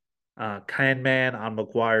Jeremy Kahneman on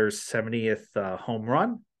McGuire's 70th home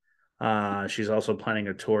run. She's also planning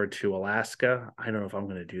a tour to Alaska. I don't know if I'm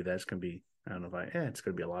going to do that. It's going to be, I don't know if it's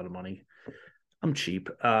going to be a lot of money. I'm cheap.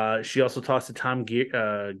 She also talks to Tom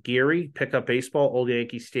Geary, pick up baseball, Old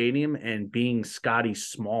Yankee Stadium, and being Scotty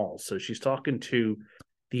Smalls. So she's talking to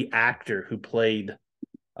the actor who played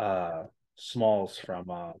Smalls from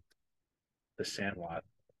The Sandlot.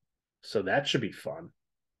 So that should be fun.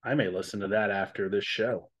 I may listen to that after this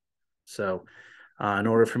show. So in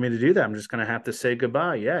order for me to do that, I'm just going to have to say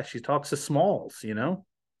goodbye. Yeah, she talks to Smalls,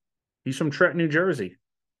 He's from Trenton, New Jersey.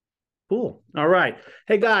 Cool. All right.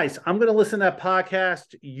 Hey, guys, I'm going to listen to that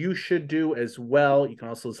podcast. You should do as well. You can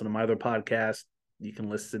also listen to my other podcast. You can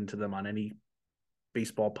listen to them on any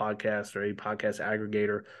baseball podcast or any podcast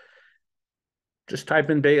aggregator. Just type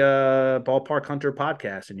in Ballpark Hunter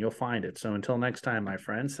podcast and you'll find it. So until next time, my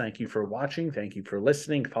friends, thank you for watching. Thank you for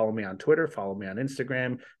listening. Follow me on Twitter. Follow me on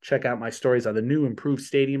Instagram. Check out my stories on the new improved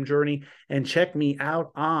stadium journey and check me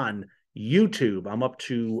out on YouTube. I'm up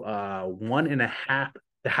to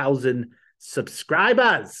 1,500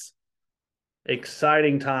 subscribers.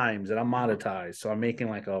 Exciting times, and I'm monetized. So I'm making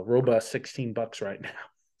like a robust $16 right now.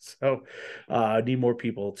 So I need more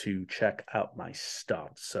people to check out my stuff.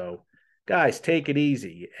 So guys, take it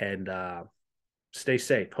easy and stay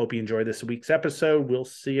safe. Hope you enjoyed this week's episode. We'll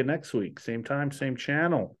see you next week. Same time, same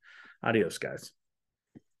channel. Adios, guys.